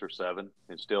 6 or 7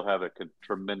 and still have a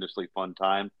tremendously fun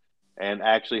time and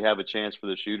actually have a chance for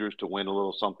the shooters to win a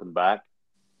little something back.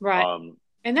 Right.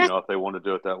 And that's, if they want to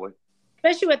do it that way.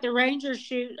 Especially with the Ranger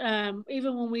shoot,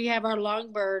 even when we have our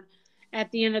Longbird,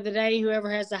 at the end of the day, whoever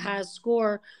has the highest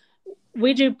score,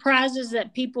 we do prizes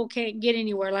that people can't get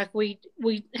anywhere. Like we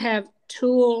have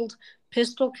tooled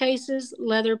pistol cases,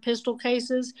 leather pistol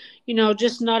cases.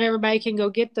 Just not everybody can go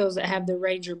get those that have the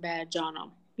Ranger badge on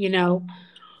them,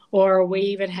 Or we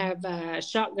even have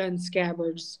shotgun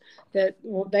scabbards that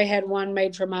they had one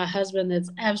made for my husband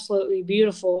that's absolutely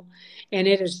beautiful, and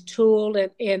it is tooled,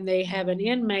 and they have an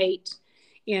inmate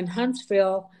in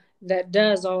Huntsville that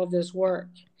does all of this work.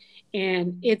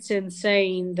 And it's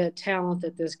insane the talent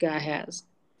that this guy has.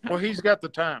 Well, he's got the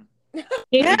time.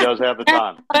 He does have the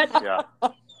time. But Yeah.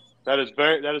 That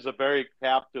is a very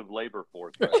captive labor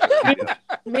force right there.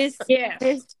 Yeah.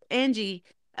 Miss Angie,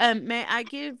 may I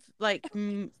give like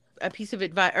a piece of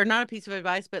advice, or not a piece of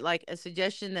advice, but like a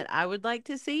suggestion that I would like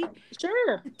to see?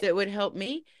 Sure. That would help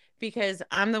me, because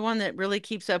I'm the one that really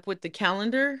keeps up with the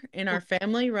calendar in our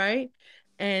family, right?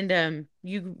 And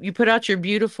you put out your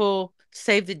beautiful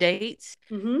save the dates,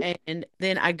 and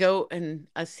then I go and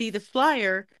I see the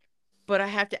flyer, but I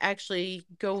have to actually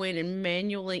go in and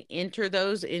manually enter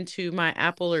those into my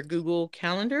Apple or Google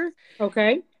Calendar.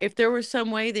 Okay. If there was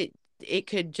some way that it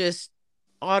could just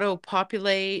auto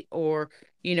populate, or,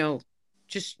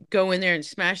 just go in there and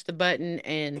smash the button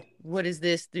and what is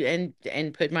this, and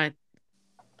put my,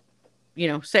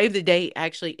 save the date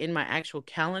actually in my actual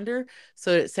calendar,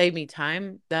 so it saved me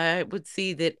time, that I would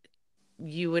see that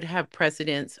you would have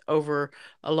precedence over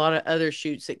a lot of other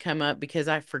shoots that come up, because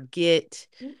I forget.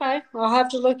 Okay. I'll have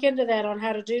to look into that on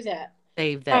how to do that.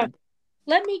 Save that.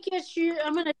 Let me get you.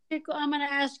 I'm gonna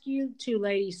ask you two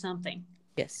ladies something.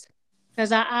 Yes.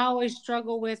 Because I always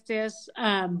struggle with this.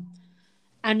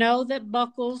 I know that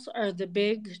buckles are the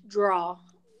big draw.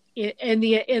 In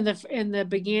the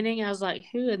beginning, I was like,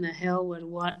 who in the hell would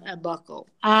want a buckle?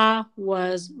 I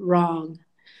was wrong.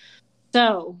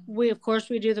 So we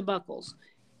do the buckles,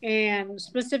 and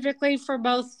specifically for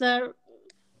both the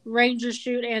Ranger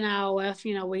shoot and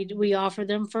IOF, we offer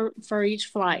them for each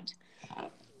flight.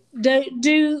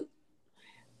 Is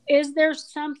there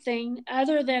something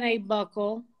other than a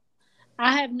buckle?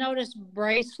 I have noticed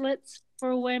bracelets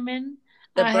for women.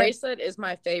 The bracelet is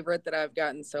my favorite that I've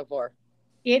gotten so far.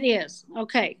 It is.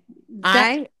 Okay.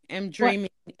 I am dreaming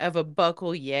of a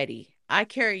buckle Yeti. I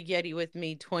carry Yeti with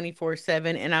me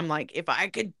 24/7, and I'm like, if I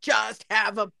could just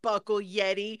have a buckle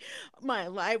Yeti, my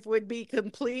life would be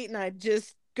complete, and I'd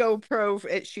just go pro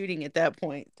at shooting at that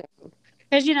point.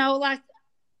 Because,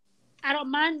 I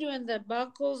don't mind doing the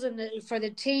buckles and for the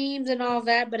teams and all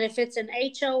that, but if it's an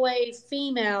HOA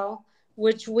female,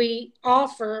 which we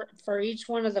offer for each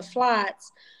one of the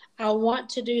flights, I want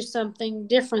to do something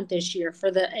different this year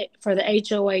for the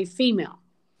HOA female.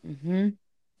 Mm-hmm.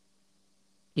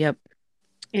 Yep.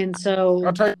 And so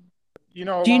I'll tell you,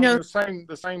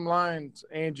 the same lines,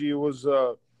 Angie, it was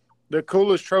the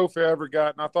coolest trophy I ever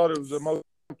got, and I thought it was the most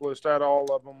simplest out of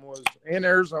all of them, was in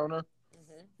Arizona,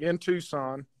 in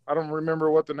Tucson. I don't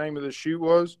remember what the name of the shoot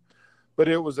was, but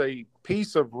it was a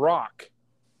piece of rock.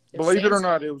 Believe it or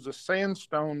not, it was a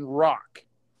sandstone rock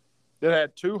that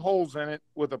had 2 holes in it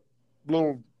with a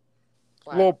little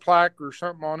plaque or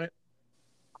something on it.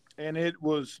 And it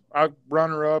was a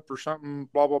runner-up or something,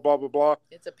 blah, blah, blah, blah, blah.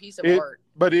 It's a piece of art.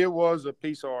 But it was a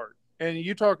piece of art. And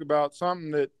you talk about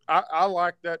something that I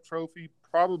like that trophy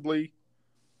probably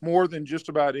more than just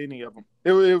about any of them.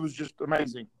 It was just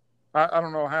amazing. I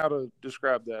don't know how to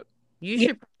describe that. You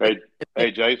should.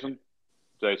 Hey, Jason.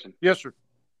 Yes, sir.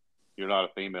 You're not a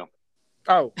female.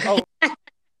 Oh.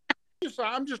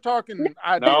 I'm just talking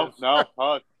ideas.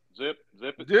 No. Zip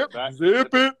it. Zip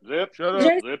it. Shut up.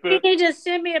 Just, Zip you it. need to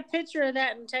send me a picture of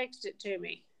that and text it to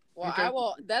me. Well, okay. I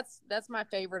will. That's my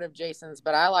favorite of Jason's,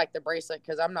 but I like the bracelet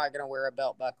because I'm not gonna wear a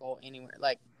belt buckle anywhere.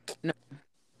 No.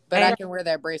 But I can wear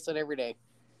that bracelet every day.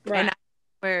 Right.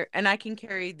 And I can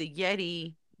carry the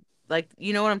Yeti. Like,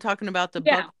 you know what I'm talking about? The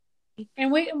buckle.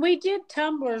 And we did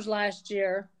tumblers last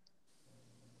year.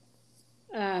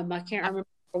 I can't remember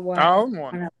what. I own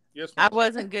one. Yes, I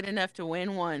wasn't good enough to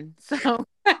win one, so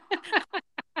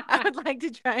I would like to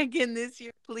try again this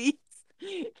year, please.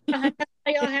 Y'all have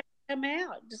to come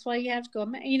out. That's why you have to go.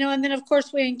 And then of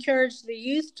course we encourage the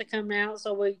youth to come out,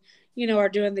 so we, are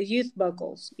doing the youth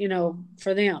buckles,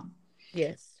 for them.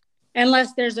 Yes.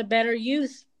 Unless there's a better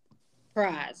youth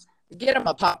prize. Get them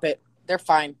a poppet. They're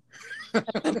fine.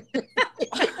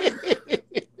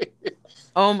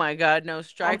 Oh my God, no,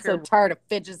 Striker. I'm so tired of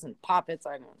fidgets and poppets.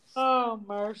 I know. Oh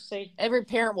mercy! Every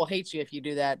parent will hate you if you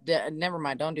do that. Never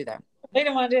mind, don't do that. They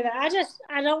don't want to do that.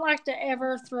 I don't like to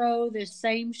ever throw the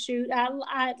same shoot.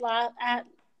 I at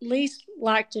least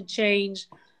like to change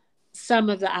some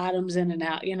of the items in and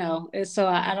out. So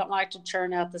I don't like to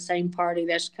churn out the same party.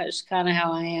 That's kind of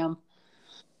how I am.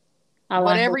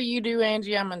 Whatever you do,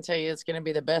 Angie, I'm going to tell you it's going to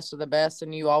be the best of the best,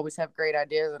 and you always have great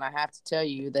ideas, and I have to tell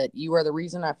you that you are the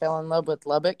reason I fell in love with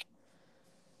Lubbock.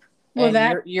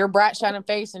 Well, your bright shining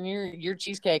face and your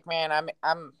cheesecake, man,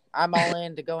 I'm all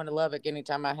in to going to Lubbock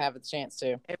anytime I have a chance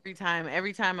to. Every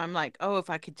time I'm like, oh, if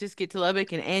I could just get to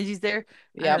Lubbock and Angie's there,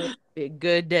 Yep. it'll be a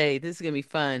good day. This is gonna be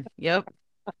fun. Yep.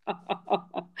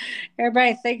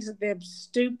 Everybody thinks of them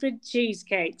stupid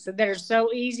cheesecakes that are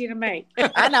so easy to make.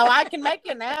 I know I can make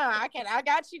it now. I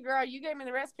got you, girl. You gave me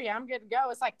the recipe. I'm good to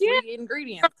go. It's like 3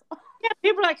 ingredients. Yeah,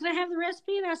 people are like, can I have the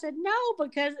recipe? And I said, no,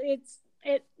 because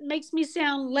it makes me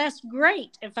sound less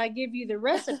great if I give you the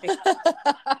recipe.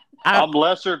 I'm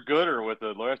lesser gooder with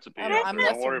the recipe. I'm Don't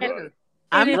lesser worry about gooder. it.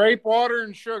 I'm grape water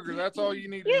and sugar. That's all you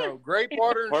need to know. Grape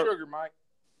water and sugar, Mike.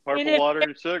 Purple water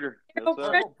and sugar.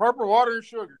 Purple water and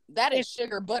sugar. That is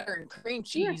sugar, butter, and cream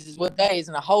cheese is what that is,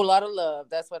 and a whole lot of love.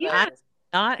 That's what that is.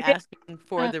 Not asking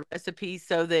for the recipe,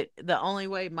 so that the only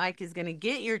way Mike is going to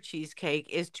get your cheesecake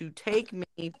is to take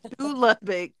me to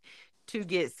Lubbock to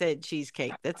get said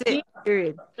cheesecake. That's it.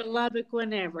 Period. To Lubbock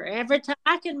whenever. Every time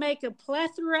I can make a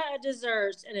plethora of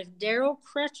desserts, and if Daryl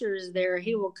Crutcher is there,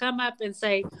 he will come up and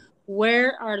say,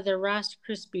 "Where are the Rice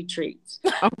Krispie treats?"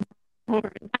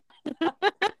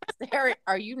 Sarah,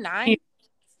 are you 9?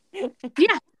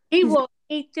 Yeah, he will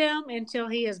eat them until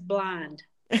he is blind.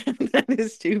 That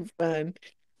is too fun.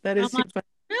 That is too fun.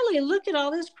 Really, look at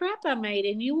all this crap I made,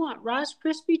 and you want Rice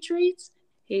Krispie treats?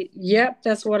 Yep,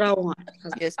 that's what I want.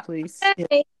 Yes, please.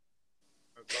 Hey.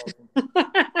 That's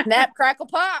awesome. Snap, crackle,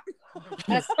 pop.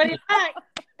 That's what he like.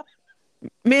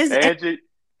 Miss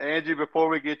Angie, before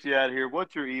we get you out of here,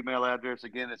 what's your email address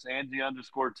again? It's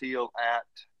Angie_Teal at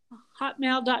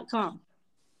hotmail.com.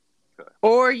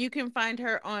 Or you can find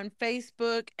her on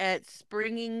Facebook at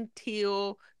Springing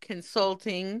Teal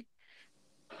Consulting.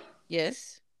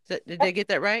 Yes. Did I get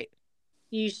that right?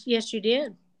 Yes, you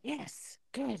did. Yes.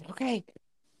 Good. Okay.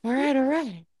 All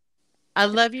right. I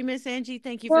love you, Miss Angie.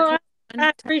 Thank you for Well, coming. I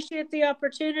appreciate the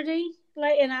opportunity,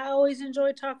 and I always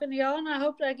enjoy talking to y'all, and I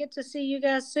hope I get to see you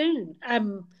guys soon.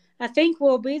 I think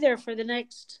we'll be there for the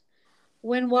next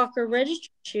Windwalker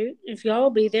Registry shoot, if y'all will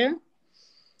be there.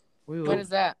 We will. When is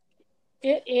that?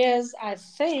 It is, I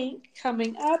think,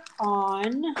 coming up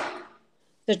on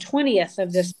the 20th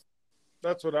of this.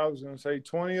 That's what I was going to say,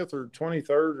 20th or 23rd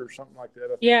or something like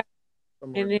that. Yeah.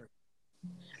 Somewhere And then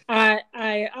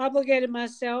I obligated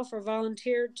myself or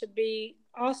volunteered to be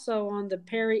also on the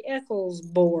Perry Eccles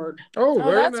board. Oh,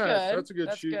 very that's nice. good. That's a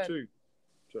good shoot, good. too.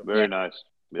 So. Very nice.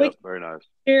 Yep, very nice.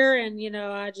 Here, and,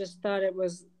 I just thought it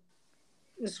was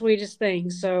the sweetest thing.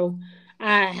 So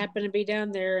I happened to be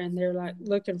down there, and they're like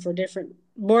looking for different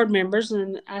board members,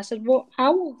 and I said, well, I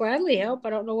will gladly help. I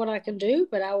don't know what I can do,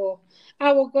 but I will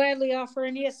gladly offer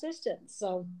any assistance.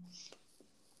 So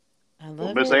I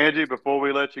love Miss it. Angie, before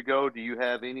we let you go, do you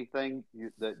have anything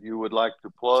that you would like to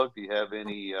plug? Do you have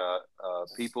any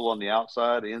people on the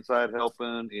outside, inside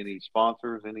helping, any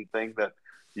sponsors, anything that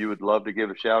you would love to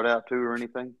give a shout out to or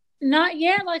anything? not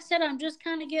yet. Like I said, I'm just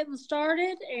kind of getting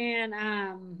started, and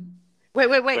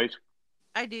Wait.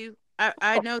 I do.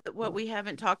 I know that what we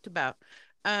haven't talked about.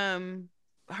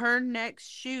 Her next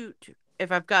shoot,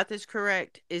 if I've got this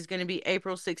correct, is going to be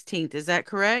April 16th. Is that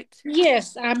correct?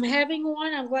 yes, I'm having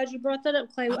one. I'm glad you brought that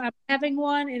up, Clay. I'm having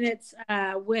one, and it's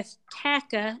with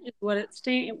TACA, is what it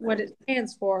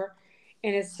stands for,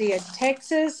 and it's the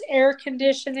Texas Air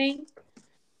Conditioning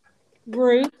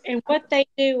Group. And what they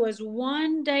do is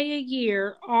one day a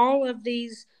year, all of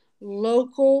these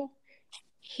local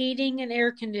heating and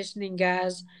air conditioning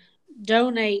guys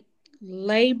donate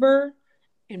labor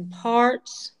and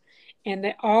parts, and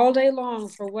they, all day long,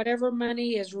 for whatever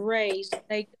money is raised,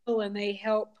 they go and they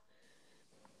help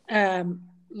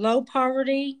low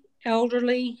poverty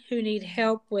elderly who need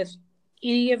help with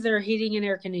any of their heating and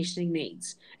air conditioning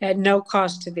needs at no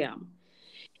cost to them.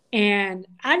 And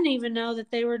I didn't even know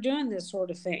that they were doing this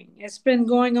sort of thing. It's been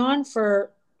going on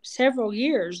for several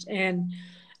years, and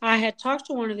I had talked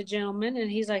to one of the gentlemen, and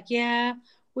he's like, yeah,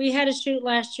 we had a shoot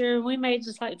last year, and we made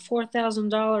just like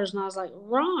 $4,000. And I was like,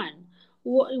 Ron,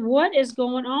 what is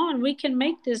going on? We can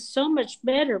make this so much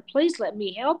better. Please let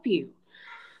me help you.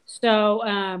 So,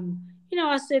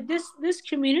 I said, this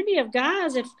community of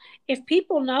guys, if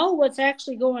people know what's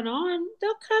actually going on,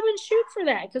 they'll come and shoot for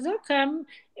that, because they'll come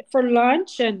for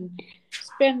lunch and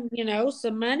spend,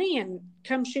 some money and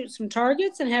come shoot some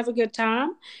targets and have a good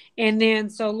time. And then,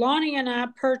 so Lonnie and I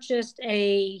purchased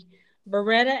a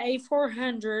Beretta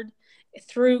A400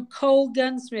 through Cole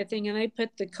Gunsmithing, and they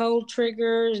put the Cole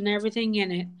triggers and everything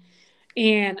in it.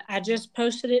 And I just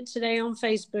posted it today on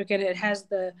Facebook, and it has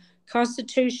the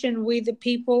Constitution, We the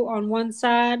People on one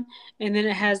side, and then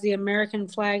it has the American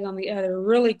flag on the other.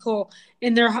 Really cool.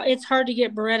 And it's hard to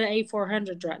get Beretta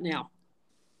A400s right now.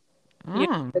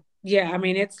 Oh. Yeah, I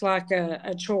mean, it's like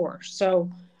a chore. So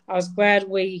I was glad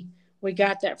we we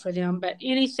got that for them. But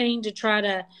anything to try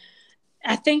to,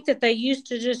 I think that they used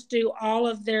to just do all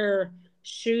of their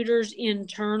shooters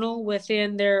internal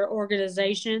within their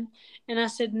organization. And I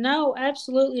said, no,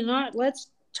 absolutely not.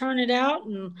 Let's turn it out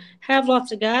and have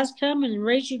lots of guys come and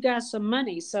raise you guys some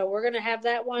money. So we're going to have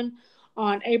that one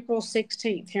on April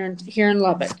 16th here in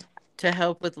Lubbock. To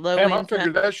help with low Damn, I income.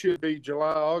 figured that should be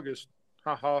July, August.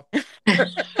 Ha.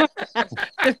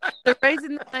 They're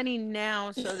raising the money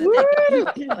now so that they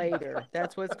can do it later.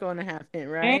 That's what's going to happen,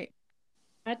 right?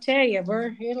 I tell you,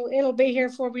 it'll be here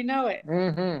before we know it.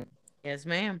 Mm-hmm. Yes,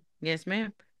 ma'am. Yes,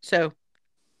 ma'am. So,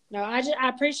 no, I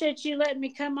appreciate you letting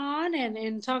me come on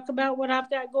and talk about what I've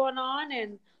got going on.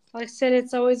 And like I said,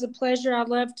 it's always a pleasure. I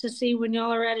love to see when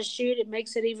y'all are at a shoot. It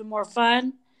makes it even more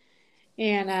fun.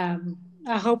 And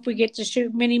I hope we get to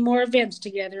shoot many more events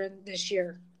together this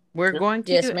year. We're going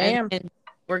to. Yes, ma'am. And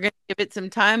we're going to give it some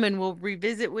time, and we'll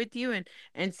revisit with you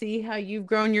and see how you've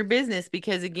grown your business.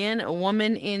 Because again, a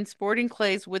woman in sporting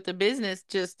clays with a business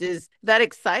that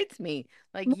excites me.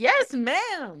 Like, yes,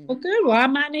 ma'am. Well, good. Well, I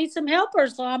might need some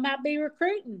helpers, so I might be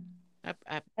recruiting.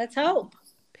 Let's hope.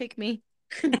 Pick me.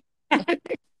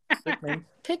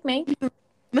 Pick me.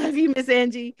 Love you, Miss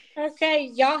Angie.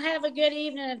 Okay, y'all have a good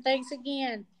evening, and thanks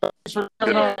again. Thanks for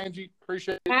coming on, Angie.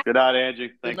 Appreciate it. Good night,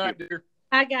 Angie. Thank Good night, you. dear.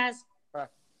 Bye, guys. Bye.